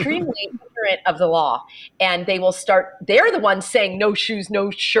extremely ignorant of the law, and they're the ones saying no shoes,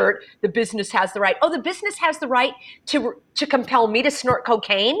 no shirt. The business has the right. Oh, the business has the right to compel me to snort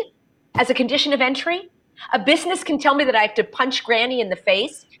cocaine as a condition of entry. A business can tell me that I have to punch Granny in the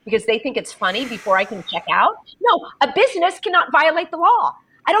face because they think it's funny before I can check out. No, a business cannot violate the law.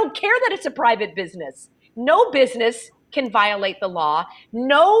 I don't care that it's a private business. No business can violate the law.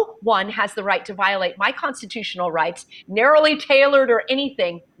 No one has the right to violate my constitutional rights, narrowly tailored or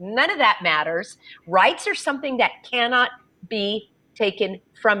anything. None of that matters. Rights are something that cannot be taken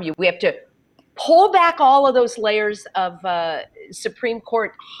from you. We have to pull back all of those layers of Supreme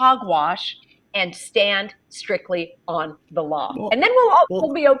Court hogwash and stand strictly on the law. And then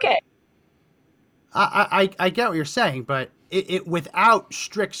we'll be okay. I get what you're saying, but it without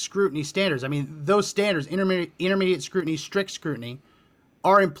strict scrutiny standards, I mean, those standards, intermediate scrutiny, strict scrutiny,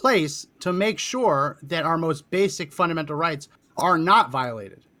 are in place to make sure that our most basic fundamental rights are not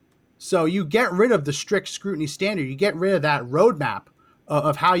violated. So you get rid of the strict scrutiny standard. You get rid of that roadmap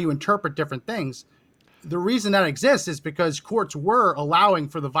of how you interpret different things. The reason that exists is because courts were allowing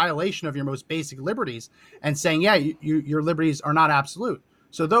for the violation of your most basic liberties and saying, yeah, your liberties are not absolute.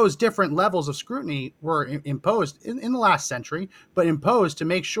 So those different levels of scrutiny were imposed in the last century, but imposed to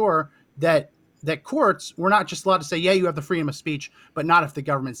make sure that courts were not just allowed to say, yeah, you have the freedom of speech, but not if the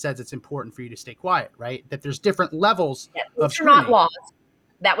government says it's important for you to stay quiet, right? That there's different levels of scrutiny. Those are not laws.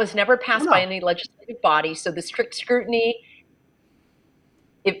 That was never passed by any legislative body. So the strict scrutiny,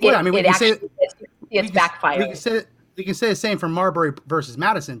 it's backfiring. We can say the same for Marbury versus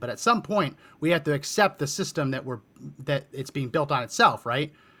Madison, but at some point we have to accept the system that it's being built on itself,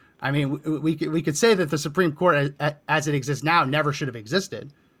 right? I mean, we could say that the Supreme Court, as it exists now, never should have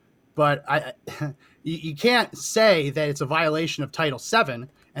existed, but you can't say that it's a violation of Title VII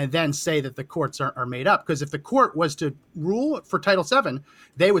and then say that the courts are made up. Because if the court was to rule for Title VII,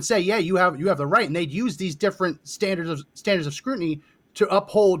 they would say, yeah, you have the right, and they'd use these different standards of scrutiny to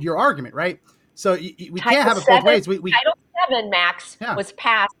uphold your argument, right? So we can't have it both ways. Title VII, Max, was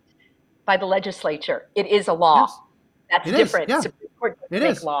passed by the legislature. It is a law. Yes. That's different. Yeah. Supreme Court doesn't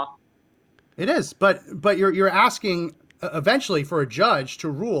make law. It is, but you're asking eventually for a judge to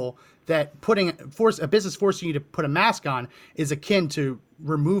rule that a business forcing you to put a mask on is akin to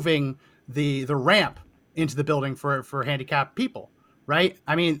removing the ramp into the building for handicapped people, right?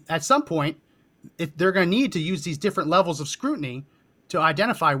 I mean, at some point, they're going to need to use these different levels of scrutiny to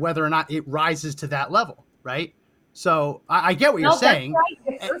identify whether or not it rises to that level, right? So I get what you're saying.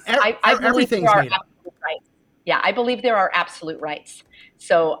 Right. Everything's made up. Rights. Yeah, I believe there are absolute rights.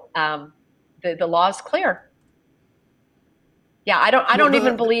 So the law is clear. Yeah, I don't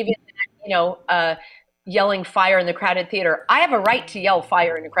even believe in yelling fire in the crowded theater. I have a right to yell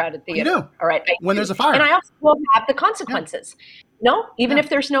fire in a crowded theater. You do. All right. When there's a fire. And I also will have the consequences. Yeah. No, even if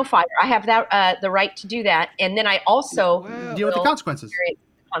there's no fire, I have that the right to do that. And then I also deal with the consequences.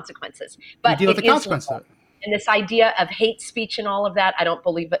 But you deal with the consequences. And this idea of hate speech and all of that, I don't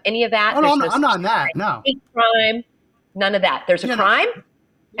believe any of that. Oh, no, I'm not in that. No. Hate crime, none of that. There's a crime,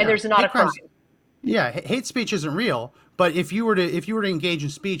 and there's not a crime. Yeah, hate speech isn't real. But if you were to engage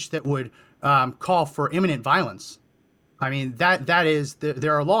in speech that would call for imminent violence, I mean that is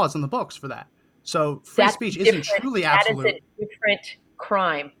there are laws in the books for that. So free speech isn't truly absolute. That is a different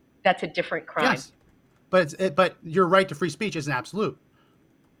crime. That's a different crime. Yes, but your right to free speech isn't absolute.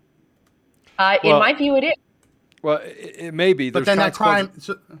 In my view, it is. Well, it may be. But then that crime.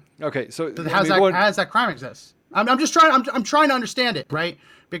 Okay, so how does that crime exist? I'm just trying. I'm trying to understand it, right?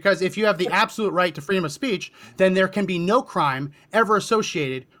 Because if you have the absolute right to freedom of speech, then there can be no crime ever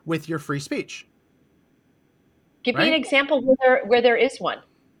associated with your free speech. Give me an example where there is one,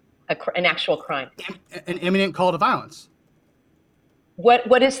 an actual crime. An imminent call to violence.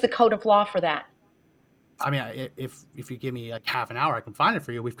 What is the code of law for that? I mean, if you give me like half an hour, I can find it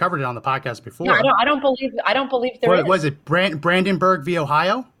for you. We've covered it on the podcast before. No, I don't believe there is. Was it Brandenburg v.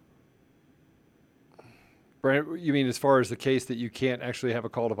 Ohio? You mean as far as the case that you can't actually have a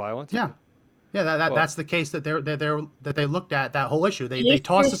call to violence? Yeah. That's the case that they looked at, that whole issue. They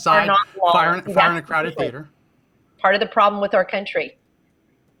tossed aside fire in a crowded theater. Part of the problem with our country.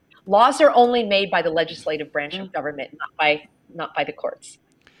 Laws are only made by the legislative branch of government, not by the courts.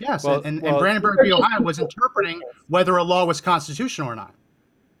 Yes, and Brandenburg v. Ohio was interpreting whether a law was constitutional or not.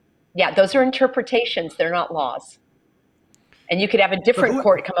 Yeah, those are interpretations. They're not laws. And you could have a different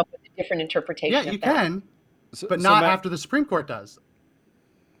court come up with a different interpretation. Yeah, you can, but not after the Supreme Court does.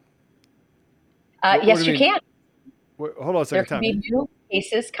 Yes, you can. Hold on a second. There can be new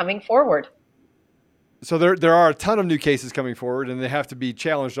cases coming forward. So there are a ton of new cases coming forward, and they have to be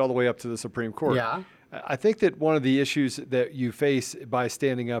challenged all the way up to the Supreme Court. Yeah. I think that one of the issues that you face by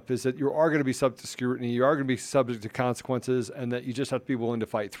standing up is that you are going to be subject to scrutiny, you are going to be subject to consequences, and that you just have to be willing to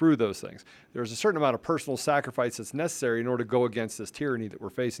fight through those things. There's a certain amount of personal sacrifice that's necessary in order to go against this tyranny that we're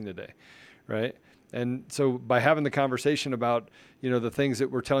facing today, right? And so by having the conversation about, the things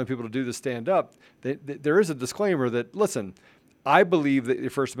that we're telling people to do to stand up, there is a disclaimer that, listen, I believe that the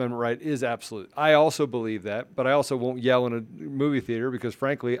First Amendment right is absolute. I also believe that, but I also won't yell in a movie theater because,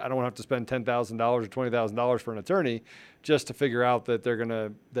 frankly, I don't have to spend $10,000 or $20,000 for an attorney just to figure out that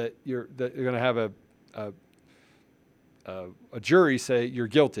you're gonna have a jury say you're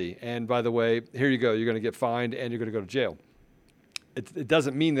guilty. And by the way, here you go. You're going to get fined and you're going to go to jail. It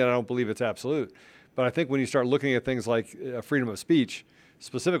doesn't mean that I don't believe it's absolute, but I think when you start looking at things like freedom of speech,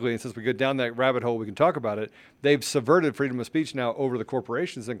 specifically, and since we go down that rabbit hole, we can talk about it. They've subverted freedom of speech now over the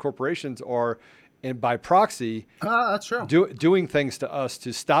corporations, and corporations are, and by proxy, that's true. Doing things to us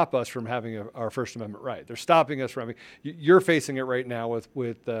to stop us from having our First Amendment right. They're stopping us from having. You're facing it right now with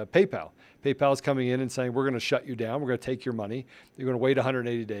PayPal. PayPal is coming in and saying, we're going to shut you down. We're going to take your money. You're going to wait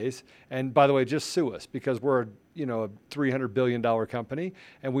 180 days. And by the way, just sue us because we're a $300 billion company,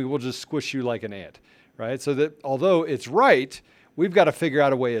 and we will just squish you like an ant, right? So that although it's right, we've got to figure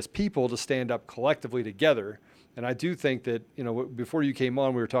out a way as people to stand up collectively together. And I do think that, before you came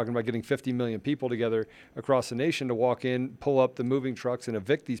on, we were talking about getting 50 million people together across the nation to walk in, pull up the moving trucks and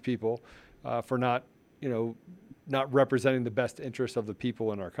evict these people for not representing the best interests of the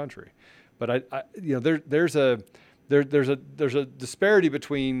people in our country. But there's a disparity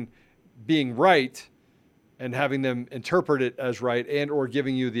between being right and having them interpret it as right and or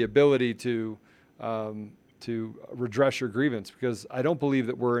giving you the ability to redress your grievance, because I don't believe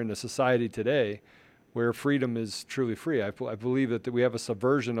that we're in a society today where freedom is truly free. I believe that we have a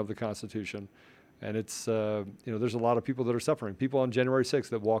subversion of the Constitution, and it's there's a lot of people that are suffering. People on January 6th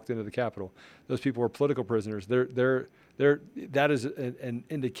that walked into the Capitol, those people were political prisoners. That is an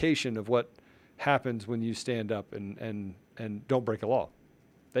indication of what happens when you stand up and don't break a law.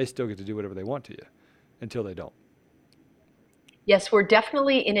 They still get to do whatever they want to you until they don't. Yes, we're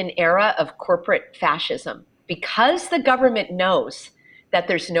definitely in an era of corporate fascism because the government knows that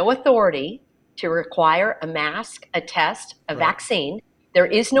there's no authority to require a mask, a test, a vaccine. There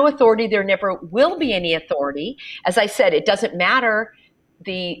is no authority. There never will be any authority. As I said, it doesn't matter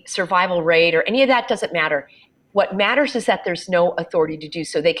the survival rate or any of that doesn't matter. What matters is that there's no authority to do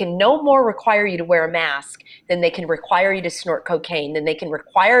so. They can no more require you to wear a mask than they can require you to snort cocaine, than they can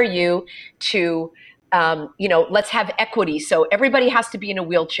require you to let's have equity. So everybody has to be in a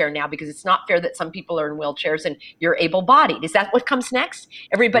wheelchair now because it's not fair that some people are in wheelchairs and you're able-bodied. Is that what comes next?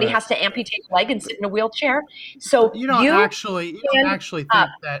 Everybody has to amputate a leg and sit in a wheelchair. So you don't actually think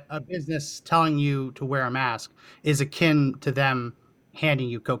that a business telling you to wear a mask is akin to them handing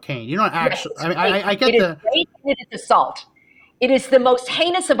you cocaine. You don't actually. Yes, I get it is assault. It is the most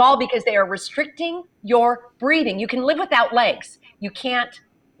heinous of all because they are restricting your breathing. You can live without legs. You can't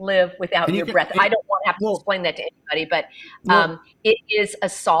live without your breath. I don't want to have to explain that to anybody, but it is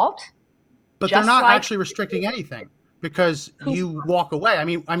assault. But they're not actually restricting anything because you walk away. I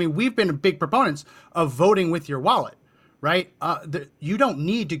mean, we've been big proponents of voting with your wallet, right? You don't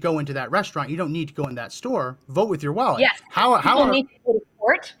need to go into that restaurant. You don't need to go in that store. Vote with your wallet. Yes. How need to go to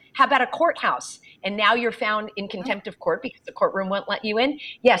court? How about a courthouse? And now you're found in contempt of court because the courtroom won't let you in.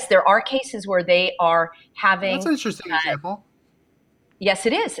 Yes, there are cases where they are having. That's an interesting example. Yes,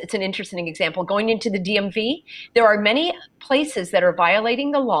 it is. It's an interesting example. Going into the DMV, there are many places that are violating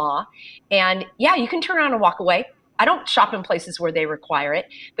the law. And you can turn around and walk away. I don't shop in places where they require it,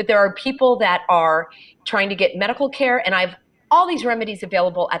 but there are people that are trying to get medical care. And I have all these remedies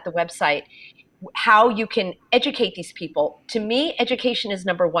available at the website, how you can educate these people. To me, education is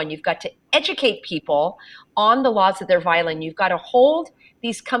number one. You've got to educate people on the laws that they're violating. You've got to hold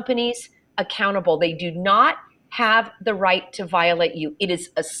these companies accountable. They do not have the right to violate you. It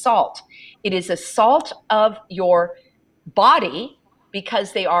is assault. It is assault of your body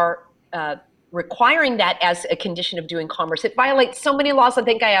because they are requiring that as a condition of doing commerce. It violates so many laws. I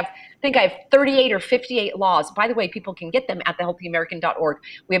think I have 38 or 58 laws. By the way, people can get them at thehealthyamerican.org.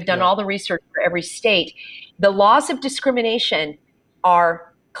 We have done all the research for every state. The laws of discrimination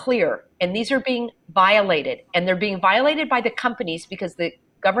are clear, and these are being violated. And they're being violated by the companies because the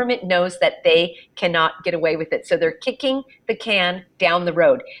government knows that they cannot get away with it. So they're kicking the can down the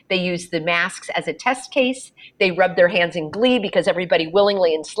road. They use the masks as a test case. They rub their hands in glee because everybody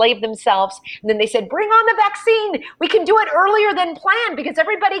willingly enslaved themselves. And then they said, bring on the vaccine. We can do it earlier than planned because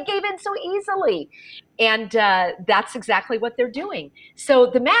everybody gave in so easily. And that's exactly what they're doing. So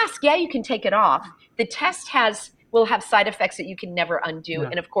the mask, you can take it off. The test has will have side effects that you can never undo. Yeah.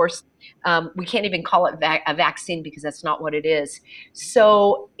 And of course, we can't even call it a vaccine because that's not what it is.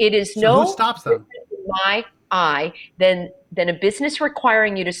 So it is So who stops them? in my eye than a business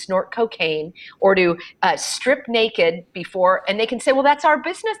requiring you to snort cocaine or to strip naked before, and they can say, well, that's our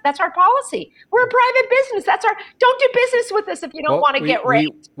business, that's our policy. We're a private business. Don't do business with us if you don't want to get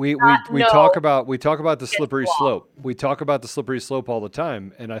raped. We No. talk about the slippery slope. We talk about the slippery slope all the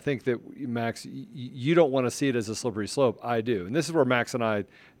time, and I think that Max, you don't want to see it as a slippery slope. I do, and this is where Max and I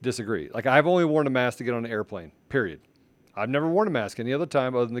disagree. Like, I've only worn a mask to get on an airplane. Period. I've never worn a mask any other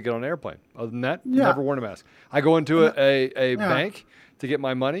time other than to get on an airplane. Other than that, never worn a mask. I go into a bank to get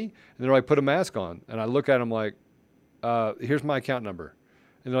my money, and they're like, put a mask on. And I look at them like, here's my account number.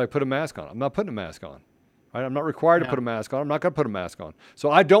 And they're like, put a mask on. I'm not putting a mask on. Right? I'm not required to put a mask on. I'm not going to put a mask on.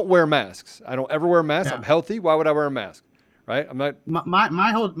 So I don't wear masks. I don't ever wear masks. I'm healthy. Why would I wear a mask? Right? I'm not.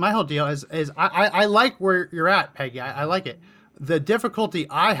 My whole deal is I like where you're at, Peggy. I like it. The difficulty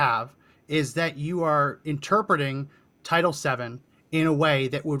I have is that you are interpreting Title VII in a way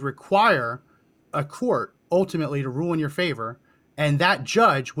that would require a court ultimately to rule in your favor, and that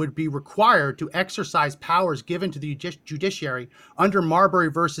judge would be required to exercise powers given to the judiciary under Marbury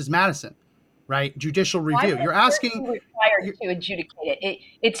versus Madison, right? Judicial review. You're asking required to adjudicate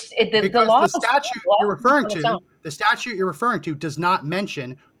it. Because law the statute you're referring to does not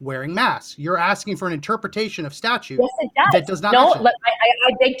mention wearing masks. You're asking for an interpretation of statute. Yes, it does. That does not No, mention.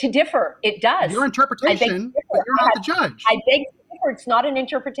 I beg to differ. It does. Your interpretation, but you're not the judge. I beg to differ. It's not an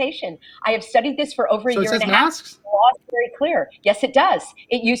interpretation. I have studied this for over a year and a half. Masks? The law is very clear. Yes, it does.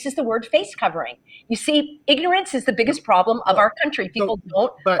 It uses the word face covering. You see, ignorance is the biggest problem of our country. People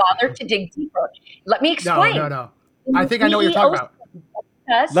don't bother to dig deeper. Let me explain. No. I think I know what you're talking about.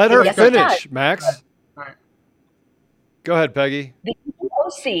 Let her Yes, finish, Max. All right. Go ahead, Peggy. The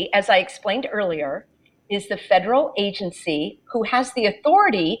EEOC, as I explained earlier, is the federal agency who has the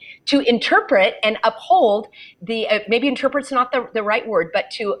authority to interpret and uphold maybe interpret's not the right word, but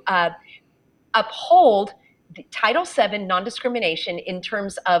to uphold the Title VII non-discrimination in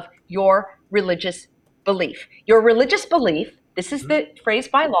terms of your religious belief. Your religious belief, this is the phrase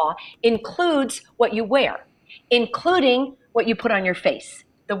by law, includes what you wear, including what you put on your face.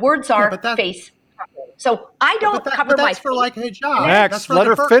 The words are face covering. So I don't cover my face. For like hijab. Max, let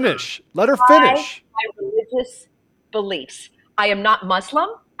her finish. Let her finish. My religious beliefs. I am not Muslim.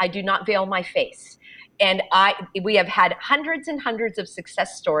 I do not veil my face. And we have had hundreds and hundreds of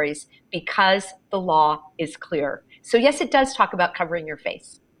success stories because the law is clear. So yes, it does talk about covering your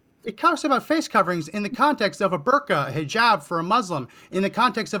face. It talks about face coverings in the context of a burqa, a hijab for a Muslim, in the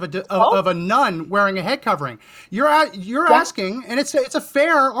context of a nun wearing a head covering. You're asking, and it's a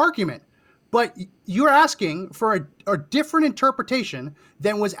fair argument, but you're asking for a different interpretation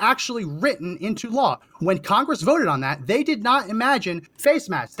than was actually written into law. When Congress voted on that, they did not imagine face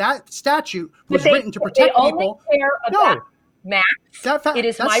masks. That statute was written to protect people. Max, that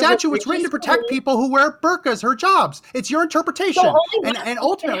statute was written to protect people who wear burqas, hijabs. It's your interpretation, and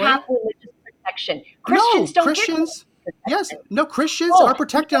ultimately, have religious protection. Christians don't Christians. Yes, Christians are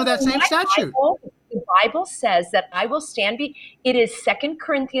protected under that same statute. The Bible says that I will stand. It is 2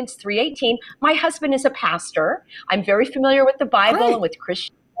 Corinthians 3:18. My husband is a pastor. I'm very familiar with the Bible and with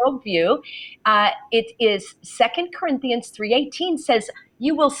Christian worldview. It is 2 Corinthians 3:18 says,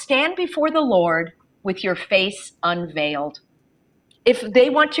 "You will stand before the Lord with your face unveiled." If they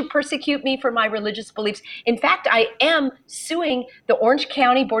want to persecute me for my religious beliefs, in fact, I am suing the Orange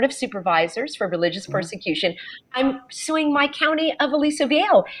County Board of Supervisors for religious persecution. I'm suing my county of Aliso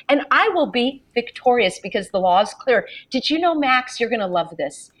Viejo, and I will be victorious because the law is clear. Did you know, Max, you're going to love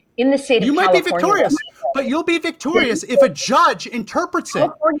this? In the state of California. You might be victorious, but you'll be victorious if a judge interprets it.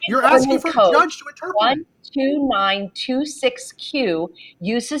 You're asking for a judge to interpret it. 12926Q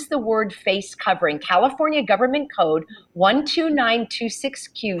uses the word face covering. California Government Code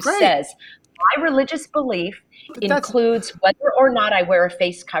 12926Q says, my religious belief includes whether or not I wear a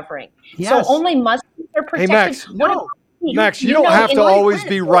face covering. So only Muslims are protected. Hey, Max, Max, you don't have to always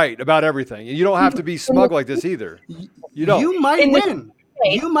be right about everything. You don't have to be smug like this either. You don't. You might win.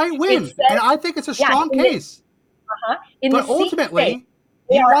 You might win. And I think it's a strong case. But ultimately,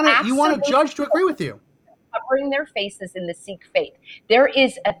 you want a judge to agree with you. Covering their faces in the Sikh faith. There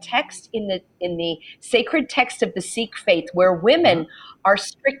is a text in the sacred text of the Sikh faith where women are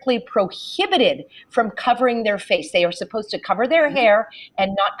strictly prohibited from covering their face. They are supposed to cover their hair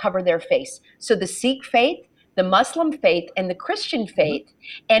and not cover their face. So the Sikh faith, the Muslim faith, and the Christian faith,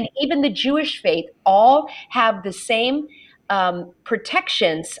 and even the Jewish faith all have the same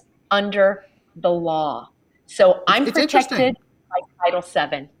protections under the law. So I'm protected by Title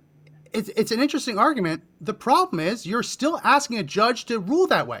VII. it's an interesting argument. The problem is you're still asking a judge to rule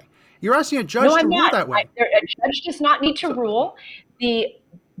that way. You're asking a judge to rule that way. A judge does not need to rule.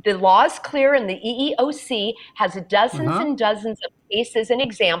 The law is clear, and the EEOC has dozens and dozens of cases and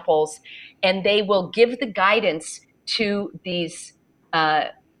examples, and they will give the guidance to these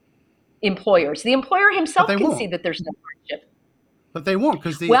employers. The employer himself can see that there's no hardship. But they won't,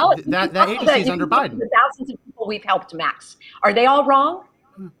 because that agency is under Biden. The thousands of people we've helped, Max. Are they all wrong?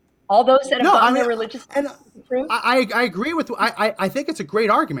 All those that have gotten their religious approved? I agree with. I think it's a great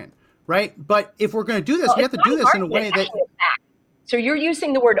argument, right? But if we're going to do this, we have to do this in a way that. So you're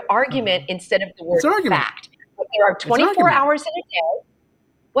using the word argument instead of the word fact. But there are 24 hours in a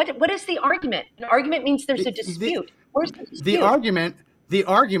day. What is the argument? An argument means there's a dispute. Where's the dispute? The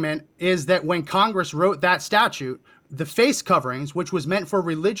argument is that when Congress wrote that statute, the face coverings, which was meant for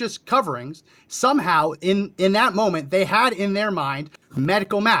religious coverings, somehow in that moment they had in their mind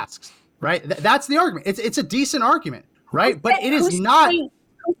medical masks, right? That's the argument. It's a decent argument, right? But it is not.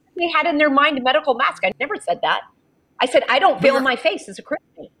 They had in their mind a medical mask. I never said that. I said I don't veil my face as a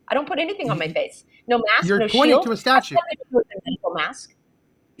Christian. I don't put anything on my face. No mask. You're no pointing shield. to a statute. A medical mask.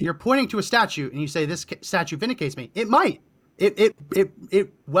 You're pointing to a statute, and you say this statute vindicates me. It might.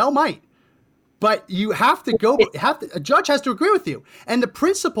 It well might. But you have to go. A judge has to agree with you, and the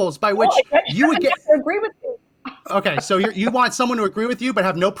principles by which you would get to agree with you. Okay, so you want someone to agree with you, but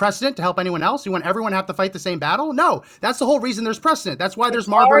have no precedent to help anyone else. You want everyone to have to fight the same battle. No, that's the whole reason there's precedent. That's why there's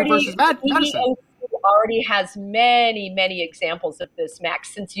Marbury versus Madison. Already has many examples of this,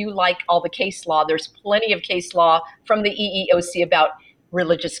 Max. Since you like all the case law, there's plenty of case law from the EEOC about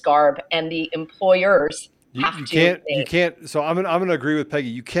religious garb, and the employers. You can't. So I'm going to agree with Peggy.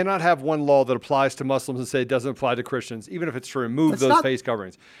 You cannot have one law that applies to Muslims and say it doesn't apply to Christians, even if it's to remove those face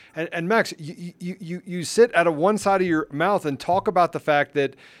coverings. And Max, you sit at one side of your mouth and talk about the fact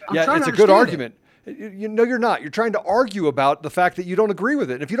that it's a good argument. No, you're not. You're trying to argue about the fact that you don't agree with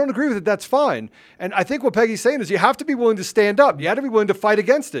it. And if you don't agree with it, that's fine. And I think what Peggy's saying is you have to be willing to stand up. You have to be willing to fight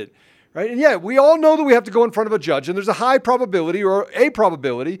against it. Right? And we all know that we have to go in front of a judge, and there's a high probability or a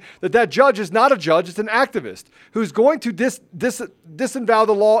probability that judge is not a judge, it's an activist who's going to disavow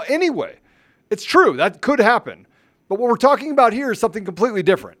the law anyway. It's true, that could happen. But what we're talking about here is something completely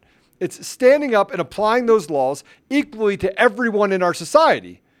different. It's standing up and applying those laws equally to everyone in our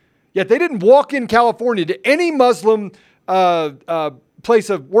society. Yet they didn't walk in California to any Muslim place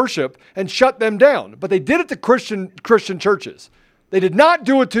of worship and shut them down, but they did it to Christian churches. They did not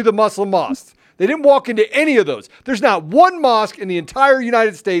do it to the Muslim mosques. They didn't walk into any of those. There's not one mosque in the entire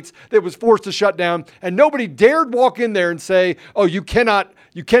United States that was forced to shut down, and nobody dared walk in there and say, oh, you cannot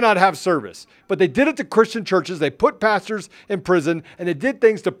have service. But they did it to Christian churches. They put pastors in prison, and they did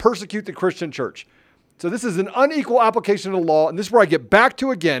things to persecute the Christian church. So this is an unequal application of the law, and this is where I get back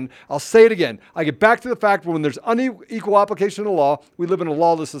to again. I'll say it again. I get back to the fact when there's unequal application of the law, we live in a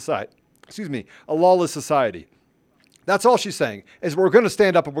lawless society. A lawless society. That's all she's saying, is we're going to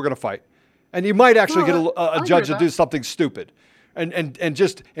stand up and we're going to fight. And you might actually get a judge to do something stupid and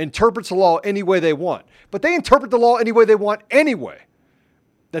just interprets the law any way they want. But they interpret the law any way they want anyway.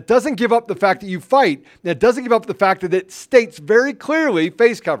 That doesn't give up the fact that you fight. That doesn't give up the fact that it states very clearly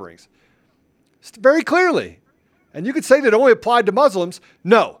face coverings. Very clearly. And you could say that it only applied to Muslims.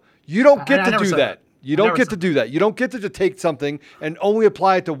 No, you don't get to do that. You don't get to do that. You don't get to take something and only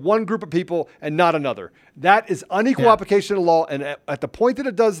apply it to one group of people and not another. That is unequal application of law. And at the point that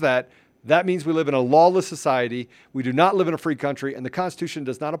it does that, that means we live in a lawless society. We do not live in a free country, and the Constitution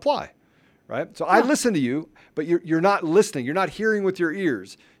does not apply. Right? So I listen to you, but you're not listening. You're not hearing with your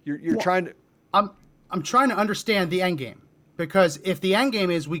ears. You're trying to. I'm trying to understand the end game, because if the end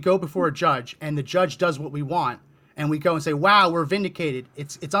game is we go before a judge and the judge does what we want, and we go and say, "Wow, we're vindicated.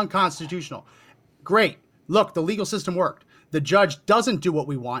 It's unconstitutional." Great. Look, the legal system worked. The judge doesn't do what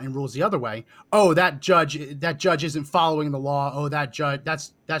we want and rules the other way. Oh, that judge isn't following the law. Oh, that judge,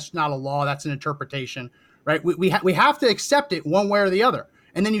 that's not a law. That's an interpretation, right? We have to accept it one way or the other.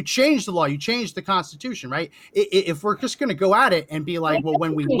 And then you change the law. You change the Constitution, right? If we're just going to go at it and be like, well,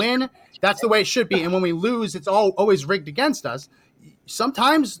 when we win, that's the way it should be. And when we lose, it's always rigged against us.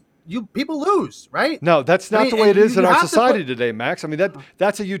 Sometimes people lose, right? No, that's not the way it is in our society today, Max. I mean,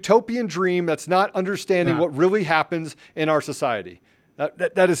 that's a utopian dream. That's not understanding what really happens in our society.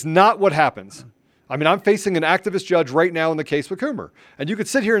 That is not what happens. I mean, I'm facing an activist judge right now in the case with Coomer. And you could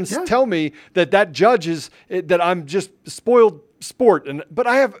sit here and tell me that judge that I'm just spoiled sport. But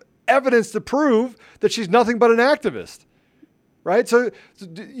I have evidence to prove that she's nothing but an activist. Right? So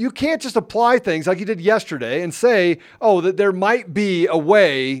you can't just apply things like you did yesterday and say, oh, that there might be a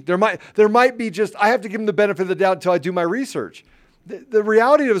way, there might be just, I have to give them the benefit of the doubt until I do my research. the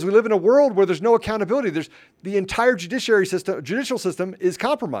reality is we live in a world where there's no accountability. There's the entire judicial system is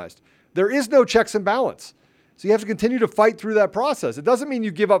compromised. There is no checks and balance. So you have to continue to fight through that process. It doesn't mean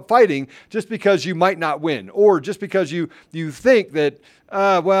you give up fighting just because you might not win, or just because you think that,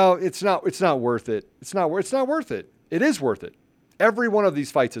 well, it's not worth it. It's not worth it. It is worth it. Every one of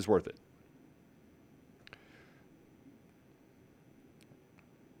these fights is worth it.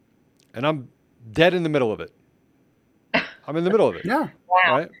 And I'm dead in the middle of it. I'm in the middle of it. Yeah.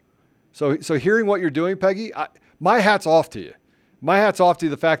 Wow. Right? So hearing what you're doing, Peggy, my hat's off to you. My hat's off to you,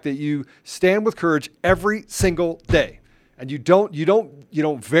 the fact that you stand with courage every single day, and you don't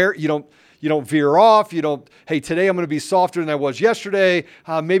veer off. You don't, hey, today I'm going to be softer than I was yesterday.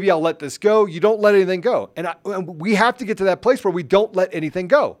 Maybe I'll let this go. You don't let anything go. And we have to get to that place where we don't let anything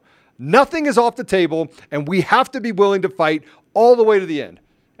go. Nothing is off the table, and we have to be willing to fight all the way to the end.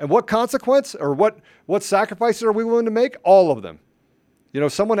 And what consequence or what sacrifices are we willing to make? All of them. You know,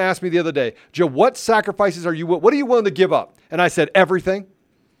 someone asked me the other day, Joe, what sacrifices what are you willing to give up? And I said, everything.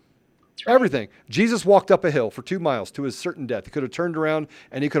 Right. Everything. Jesus walked up a hill for 2 miles to his certain death. He could have turned around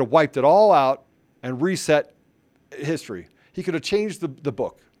and he could have wiped it all out and reset history. He could have changed the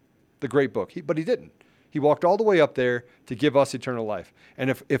book, the great book, but he didn't. He walked all the way up there to give us eternal life. And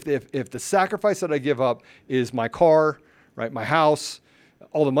if the sacrifice that I give up is my car, right, my house,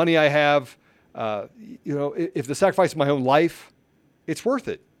 all the money I have, if the sacrifice is my own life, it's worth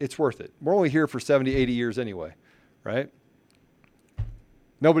it. It's worth it. We're only here for 70, 80 years anyway, right?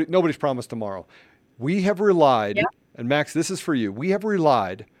 Nobody's promised tomorrow. We have relied, and Max, this is for you. We have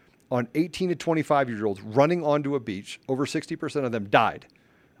relied on 18 to 25-year-olds running onto a beach. Over 60% of them died.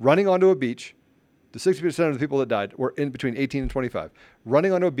 Running onto a beach, the 60% of the people that died were in between 18 and 25.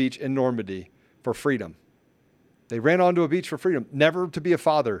 Running onto a beach in Normandy for freedom. They ran onto a beach for freedom, never to be a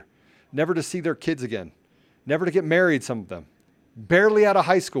father, never to see their kids again, never to get married, some of them. Barely out of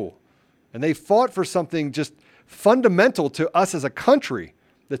high school. And they fought for something just fundamental to us as a country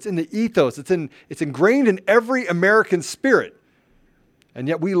that's in the ethos. It's ingrained in every American spirit. And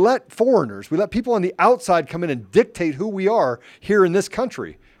yet we let people on the outside come in and dictate who we are here in this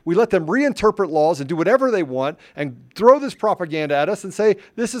country. We let them reinterpret laws and do whatever they want and throw this propaganda at us and say,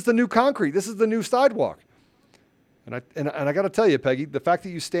 this is the new concrete. This is the new sidewalk. And I got to tell you, Peggy, the fact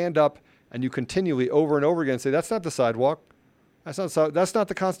that you stand up and you continually over and over again say, that's not the sidewalk. That's not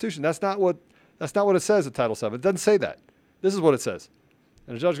the Constitution. That's not what it says at Title VII. It doesn't say that. This is what it says.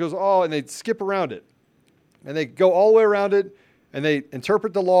 And the judge goes, oh, and they skip around it. And they go all the way around it, and they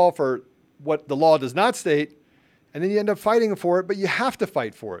interpret the law for what the law does not state, and then you end up fighting for it, but you have to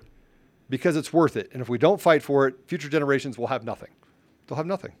fight for it because it's worth it. And if we don't fight for it, future generations will have nothing. They'll have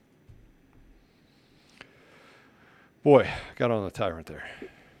nothing. Boy, got on the tyrant there.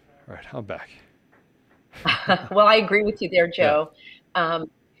 All right, I'm back. Well, I agree with you there, Joe. Yeah.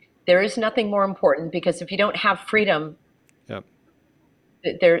 There is nothing more important, because if you don't have freedom,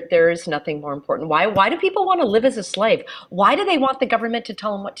 there is nothing more important. Why do people want to live as a slave? Why do they want the government to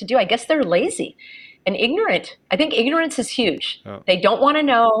tell them what to do? I guess they're lazy and ignorant. I think ignorance is huge. Oh. They don't want to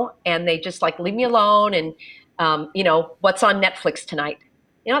know, and they just leave me alone. And what's on Netflix tonight?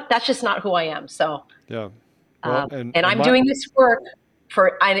 That's just not who I am. So yeah, well, and I'm doing this work.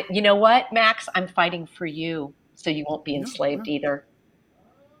 You know what, Max? I'm fighting for you, so you won't be enslaved either.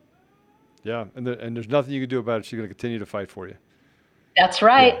 Yeah, and there's nothing you can do about it. She's going to continue to fight for you. That's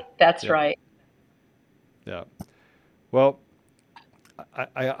right. Yeah. That's right. Yeah. Well,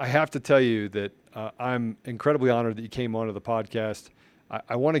 I have to tell you that I'm incredibly honored that you came onto the podcast.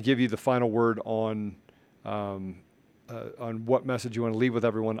 I want to give you the final word on what message you want to leave with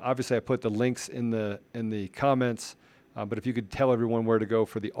everyone. Obviously, I put the links in the comments. But if you could tell everyone where to go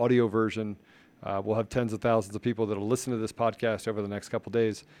for the audio version, we'll have tens of thousands of people that will listen to this podcast over the next couple of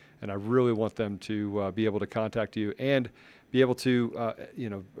days, and I really want them to be able to contact you and be able to,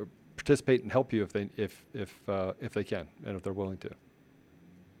 participate and help you if they can and if they're willing to.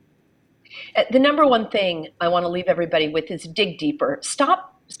 The number one thing I want to leave everybody with is dig deeper.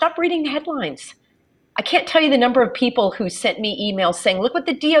 Stop reading the headlines. I can't tell you the number of people who sent me emails saying, "Look what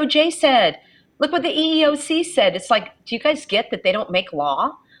the DOJ said. Look what the EEOC said." It's like, do you guys get that they don't make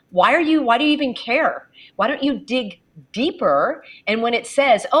law? Why do you even care? Why don't you dig deeper? And when it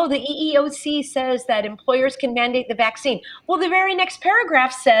says, oh, the EEOC says that employers can mandate the vaccine. Well, the very next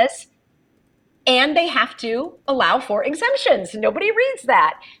paragraph says, and they have to allow for exemptions. Nobody reads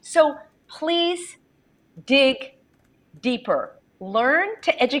that. So please dig deeper. Learn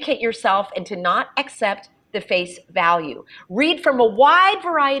to educate yourself and to not accept the face value. Read from a wide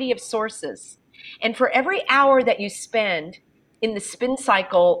variety of sources. And for every hour that you spend in the spin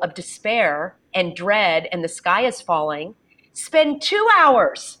cycle of despair and dread and the sky is falling, Spend 2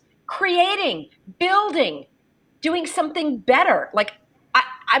 hours creating, building, doing something better. Like,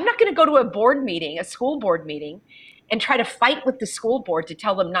 I'm not going to go to a board meeting, a school board meeting, and try to fight with the school board to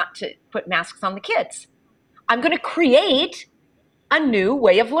tell them not to put masks on the kids. I'm going to create a new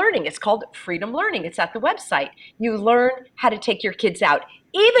way of learning. It's called Freedom Learning. It's at the website. You learn how to take your kids out,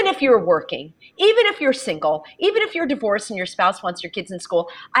 even if you're working, even if you're single, even if you're divorced and your spouse wants your kids in school,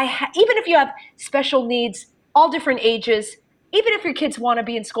 even if you have special needs, all different ages, even if your kids want to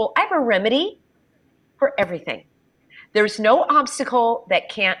be in school, I have a remedy for everything. There's no obstacle that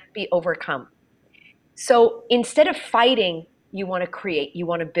can't be overcome. So instead of fighting, you want to create, you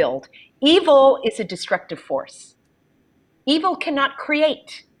want to build. Evil is a destructive force. Evil cannot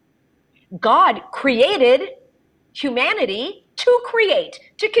create. God created humanity to create,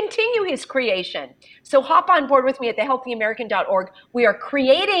 to continue his creation. So hop on board with me at thehealthyamerican.org. We are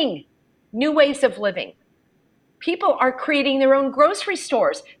creating new ways of living. People are creating their own grocery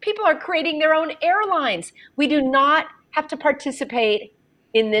stores. People are creating their own airlines. We do not have to participate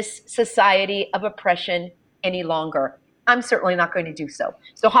in this society of oppression any longer. I'm certainly not going to do so.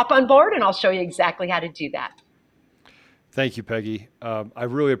 So hop on board and I'll show you exactly how to do that. Thank you, Peggy. I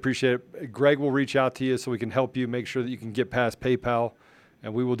really appreciate it. Greg will reach out to you so we can help you make sure that you can get past PayPal,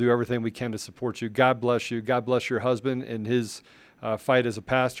 and we will do everything we can to support you. God bless you. God bless your husband and his fight as a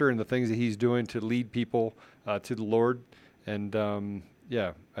pastor and the things that he's doing to lead people to the Lord. And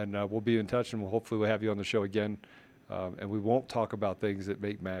we'll be in touch, and hopefully we'll have you on the show again. And we won't talk about things that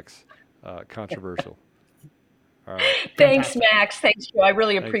make Max controversial. All right. Thanks, Max. Thanks, Joe. I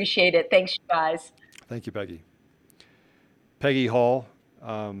really appreciate it. Thanks, you guys. Thank you, Peggy. Peggy Hall,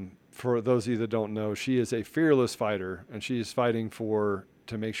 for those of you that don't know, she is a fearless fighter, and she is fighting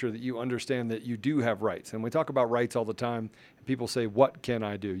to make sure that you understand that you do have rights. And we talk about rights all the time, and people say, what can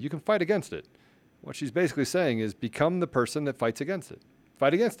I do? You can fight against it. What she's basically saying is become the person that fights against it.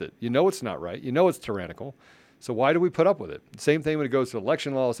 Fight against it. You know it's not right. You know it's tyrannical. So why do we put up with it? Same thing when it goes to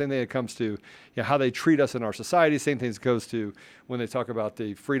election law, same thing when it comes to how they treat us in our society, same thing as it goes to when they talk about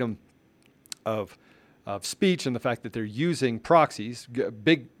the freedom of speech and the fact that they're using proxies,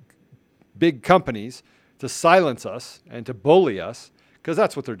 big companies, to silence us and to bully us, because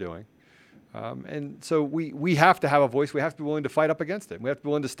that's what they're doing. And so we have to have a voice. We have to be willing to fight up against it. We have to be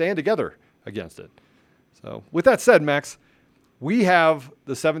willing to stand together against it. So with that said, Max, we have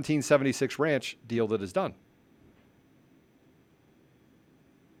the 1776 ranch deal that is done.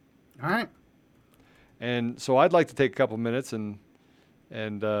 All right. And so I'd like to take a couple minutes and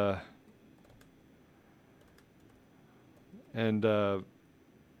go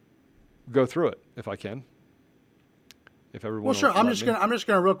through it if I can. If everyone. Well, sure. I'm just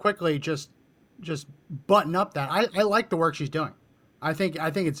gonna real quickly just button up that I like the work she's doing. I think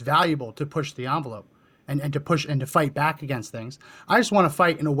it's valuable to push the envelope and to push and to fight back against things. I just want to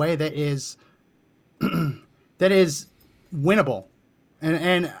fight in a way that is that is winnable,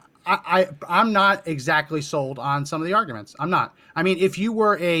 and I'm not exactly sold on some of the arguments. I'm not. I mean, if you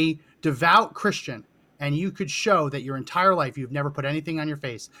were a devout Christian and you could show that your entire life you've never put anything on your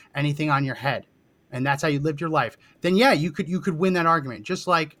face, anything on your head, and that's how you lived your life, then yeah, you could win that argument. Just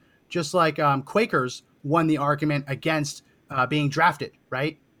like Quakers won the argument against being drafted,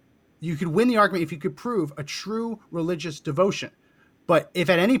 right? You could win the argument if you could prove a true religious devotion. But if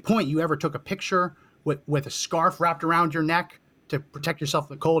at any point you ever took a picture with a scarf wrapped around your neck to protect yourself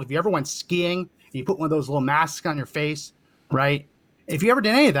from the cold, if you ever went skiing and you put one of those little masks on your face, right? If you ever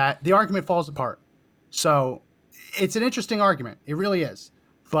did any of that, the argument falls apart. So it's an interesting argument. It really is.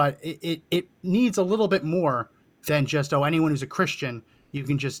 But it needs a little bit more than just, anyone who's a Christian, you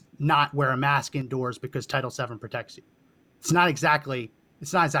can just not wear a mask indoors because Title VII protects you. It's not exactly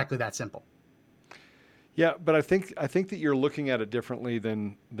that simple. Yeah, but I think that you're looking at it differently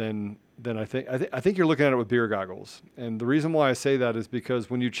than I think. I think you're looking at it with beer goggles. And the reason why I say that is because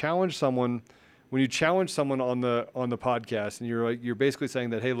when you challenge someone on the podcast, and you're basically saying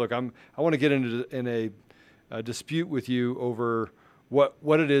that, hey, look, I want to get in a dispute with you over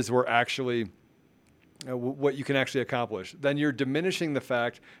what it is we're actually what you can actually accomplish, then you're diminishing the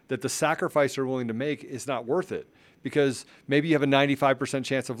fact that the sacrifice you're willing to make is not worth it, because maybe you have a 95%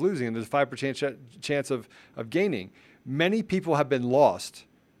 chance of losing and there's a 5% chance of gaining. Many people have been lost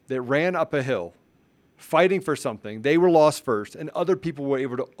that ran up a hill fighting for something. They were lost first, and other people were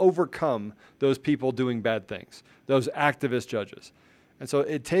able to overcome those people doing bad things, those activist judges. And so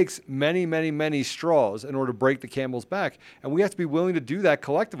it takes many, many, many straws in order to break the camel's back. And we have to be willing to do that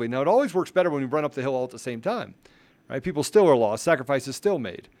collectively. Now, it always works better when we run up the hill all at the same time, right? People still are lost. Sacrifice is still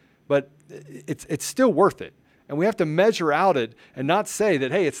made. But it's still worth it. And we have to measure out it and not say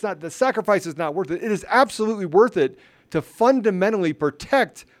that, hey, it's not, the sacrifice is not worth it. It is absolutely worth it to fundamentally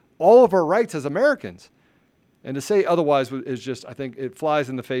protect all of our rights as Americans. And to say otherwise is just, I think it flies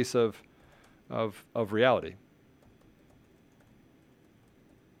in the face of reality.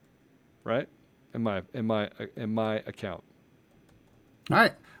 Right? In my account. All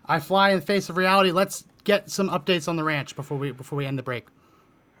right. I fly in the face of reality. Let's get some updates on the ranch before we end the break.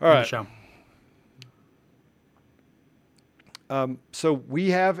 All right. The show. So we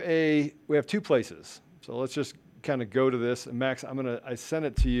have two places. So let's just kind of go to this. And Max, I sent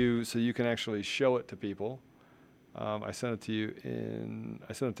it to you so you can actually show it to people. I sent it to you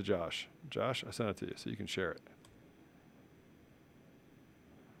I sent it to Josh. Josh, I sent it to you so you can share it.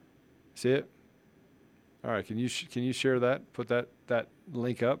 See it? All right. Can you share that? Put that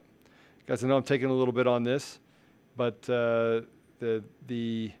link up, guys. I know I'm taking a little bit on this, but where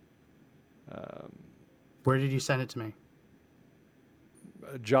did you send it to me?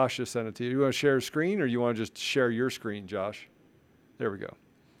 Josh just sent it to you. You want to share a screen, or you want to just share your screen, Josh? There we go.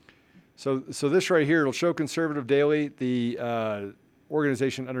 So this right here, it'll show Conservative Daily. The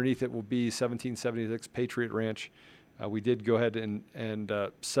organization underneath it will be 1776 Patriot Ranch. We did go ahead and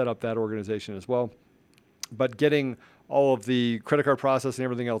set up that organization as well. But getting all of the credit card process and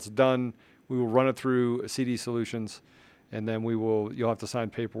everything else done, we will run it through CD Solutions, and then you'll have to sign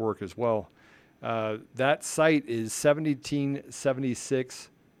paperwork as well. That site is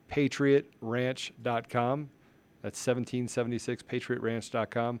 1776patriotranch.com. That's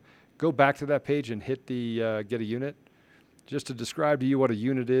 1776patriotranch.com. Go back to that page and hit the get a unit. Just to describe to you what a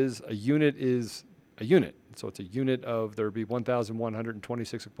unit is a unit. So it's a unit of, there would be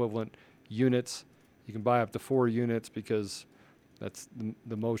 1,126 equivalent units. You can buy up to 4 units because that's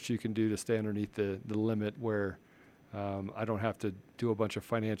the most you can do to stay underneath the limit where I don't have to do a bunch of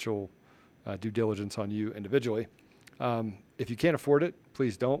financial due diligence on you individually. If you can't afford it,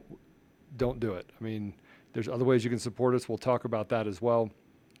 please don't do it. I mean, there's other ways you can support us. We'll talk about that as well.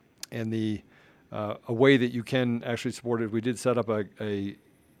 And a way that you can actually support it, we did set up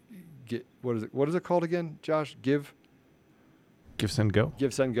what is it called again, Josh? Give, Send, Go.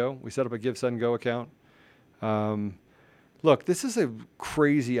 Give, Send, Go. We set up a Give, Send, Go account. Look, this is a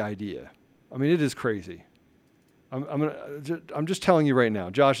crazy idea. I mean, it is crazy. I'm just telling you right now.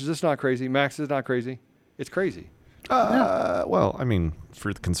 Josh, is this not crazy? Max, is not crazy? It's crazy. Well, I mean,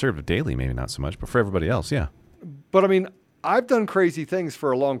 for the Conservative Daily, maybe not so much, but for everybody else, yeah. But I mean, I've done crazy things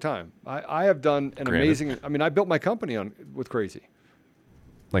for a long time. I have done amazing. I mean, I built my company with crazy.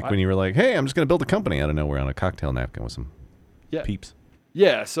 Like when you were like, "Hey, I'm just going to build a company out of nowhere on a cocktail napkin with some peeps."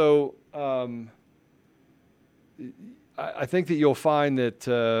 Yeah. So I think that you'll find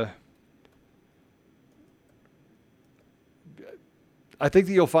that. I think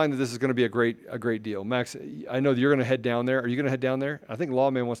that you'll find that this is going to be a great deal. Max, I know that you're going to head down there. Are you going to head down there? I think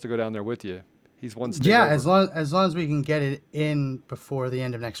Lawman wants to go down there with you. He's one state over. as long as we can get it in before the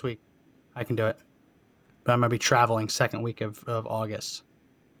end of next week, I can do it. But I'm going to be traveling second week of August.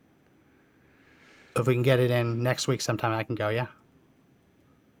 If we can get it in next week sometime, I can go, yeah.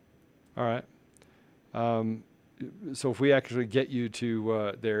 All right. So if we actually get you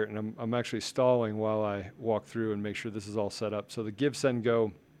to there, and I'm actually stalling while I walk through and make sure this is all set up. So the Give, Send,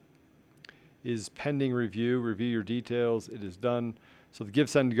 Go is pending review. Review your details. It is done. So the Give,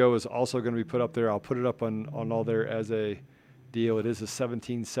 Send, Go is also going to be put up there. I'll put it up on all there as a deal. It is a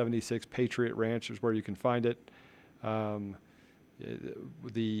 1776 Patriot Ranch is where you can find it.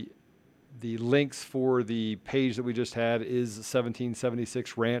 The links for the page that we just had is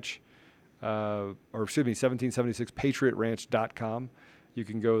 1776 Ranch. 1776patriotranch.com. You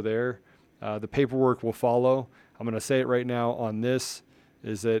can go there. The paperwork will follow. I'm going to say it right now on this,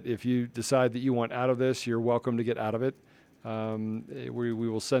 is that if you decide that you want out of this, you're welcome to get out of it. We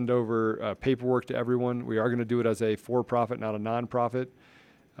will send over paperwork to everyone. We are going to do it as a for-profit, not a non-profit.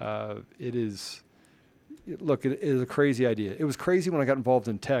 It is a crazy idea. It was crazy when I got involved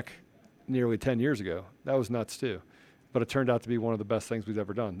in tech nearly 10 years ago. That was nuts too. But it turned out to be one of the best things we've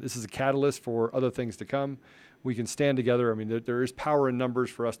ever done. This is a catalyst for other things to come. We can stand together. I mean, there is power in numbers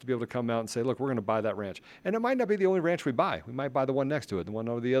for us to be able to come out and say, look, we're going to buy that ranch. And it might not be the only ranch we buy. We might buy the one next to it, the one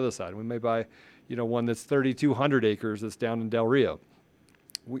over the other side. We may buy, one that's 3,200 acres that's down in Del Rio.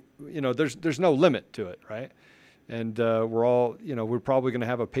 There's no limit to it, right? And we're probably going to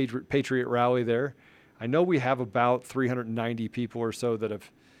have a Patriot rally there. I know we have about 390 people or so that have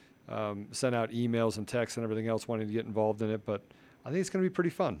sent out emails and texts and everything else wanting to get involved in it, but I think it's going to be pretty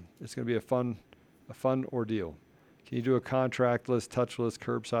fun. It's going to be a fun ordeal. Can you do a contactless, touchless,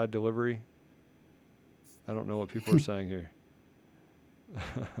 curbside delivery? I don't know what people are saying here.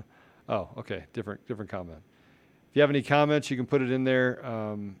 Oh, okay. Different comment. If you have any comments, you can put it in there.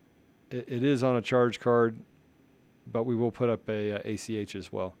 It is on a charge card. but we will put up a ACH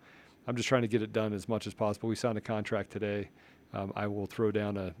as well. I'm just trying to get it done as much as possible. We signed a contract today. I will throw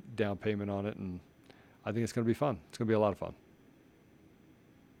down a down payment on it, and I think it's going to be fun. It's going to be a lot of fun.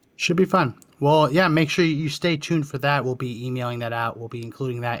 Should be fun. Well, yeah, make sure you stay tuned for that. We'll be emailing that out. We'll be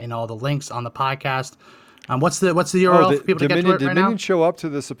including that in all the links on the podcast. What's the URL for people to get to it right now? Did Dominion show up to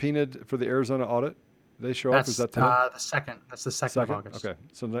the subpoena for the Arizona audit? They show up? Is that today? The second. That's the 2nd of August. Okay,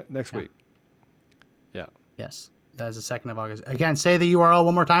 so next week. Yeah. Yes, that is the 2nd of August. Again, say the URL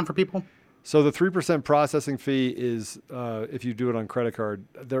one more time for people. So the 3% processing fee is if you do it on credit card.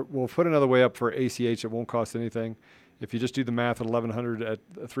 We'll put another way up for ACH. It won't cost anything. If you just do the math at $1,100 at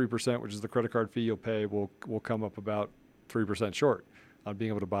 3%, which is the credit card fee you'll pay, we'll come up about 3% short on being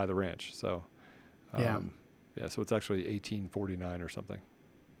able to buy the ranch. So so it's actually $1,849 or something.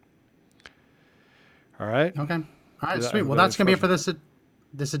 All right. Okay. All right. Sweet. Well, that's going to be it for this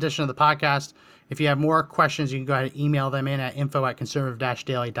edition of the podcast. If you have more questions, you can go ahead and email them in at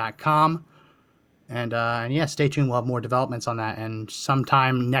info@conservative-daily.com. And yeah, stay tuned. We'll have more developments on that. And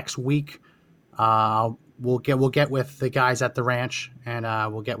sometime next week, we'll get with the guys at the ranch, and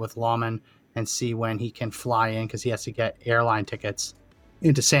we'll get with Lawman and see when he can fly in, because he has to get airline tickets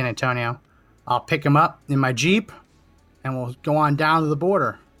into San Antonio. I'll pick him up in my Jeep, and we'll go on down to the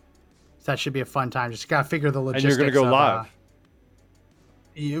border. That should be a fun time. Just got to figure the logistics. And you're going to go live.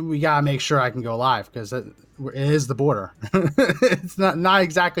 We got to make sure I can go live, because it is the border. It's not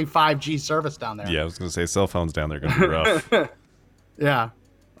exactly 5G service down there. Yeah, I was going to say cell phones down there are going to be rough. Yeah.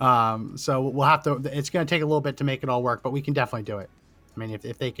 So we'll have to, it's going to take a little bit to make it all work, but we can definitely do it. I mean,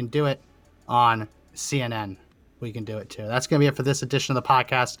 if they can do it on CNN, we can do it too. That's going to be it for this edition of the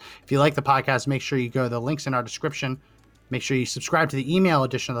podcast. If you like the podcast, make sure you go to the links in our description. Make sure you subscribe to the email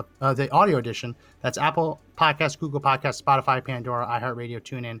edition of the audio edition. That's Apple Podcasts, Google Podcasts, Spotify, Pandora, iHeartRadio,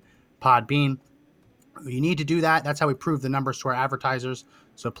 TuneIn, Podbean. You need to do that. That's how we prove the numbers to our advertisers.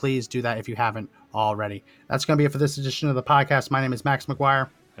 So please do that if you haven't already. That's going to be it for this edition of the podcast. My name is Max McGuire.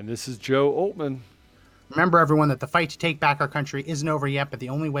 And this is Joe Oltman. Remember, everyone, that the fight to take back our country isn't over yet, but the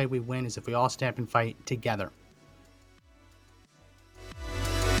only way we win is if we all stand up and fight together.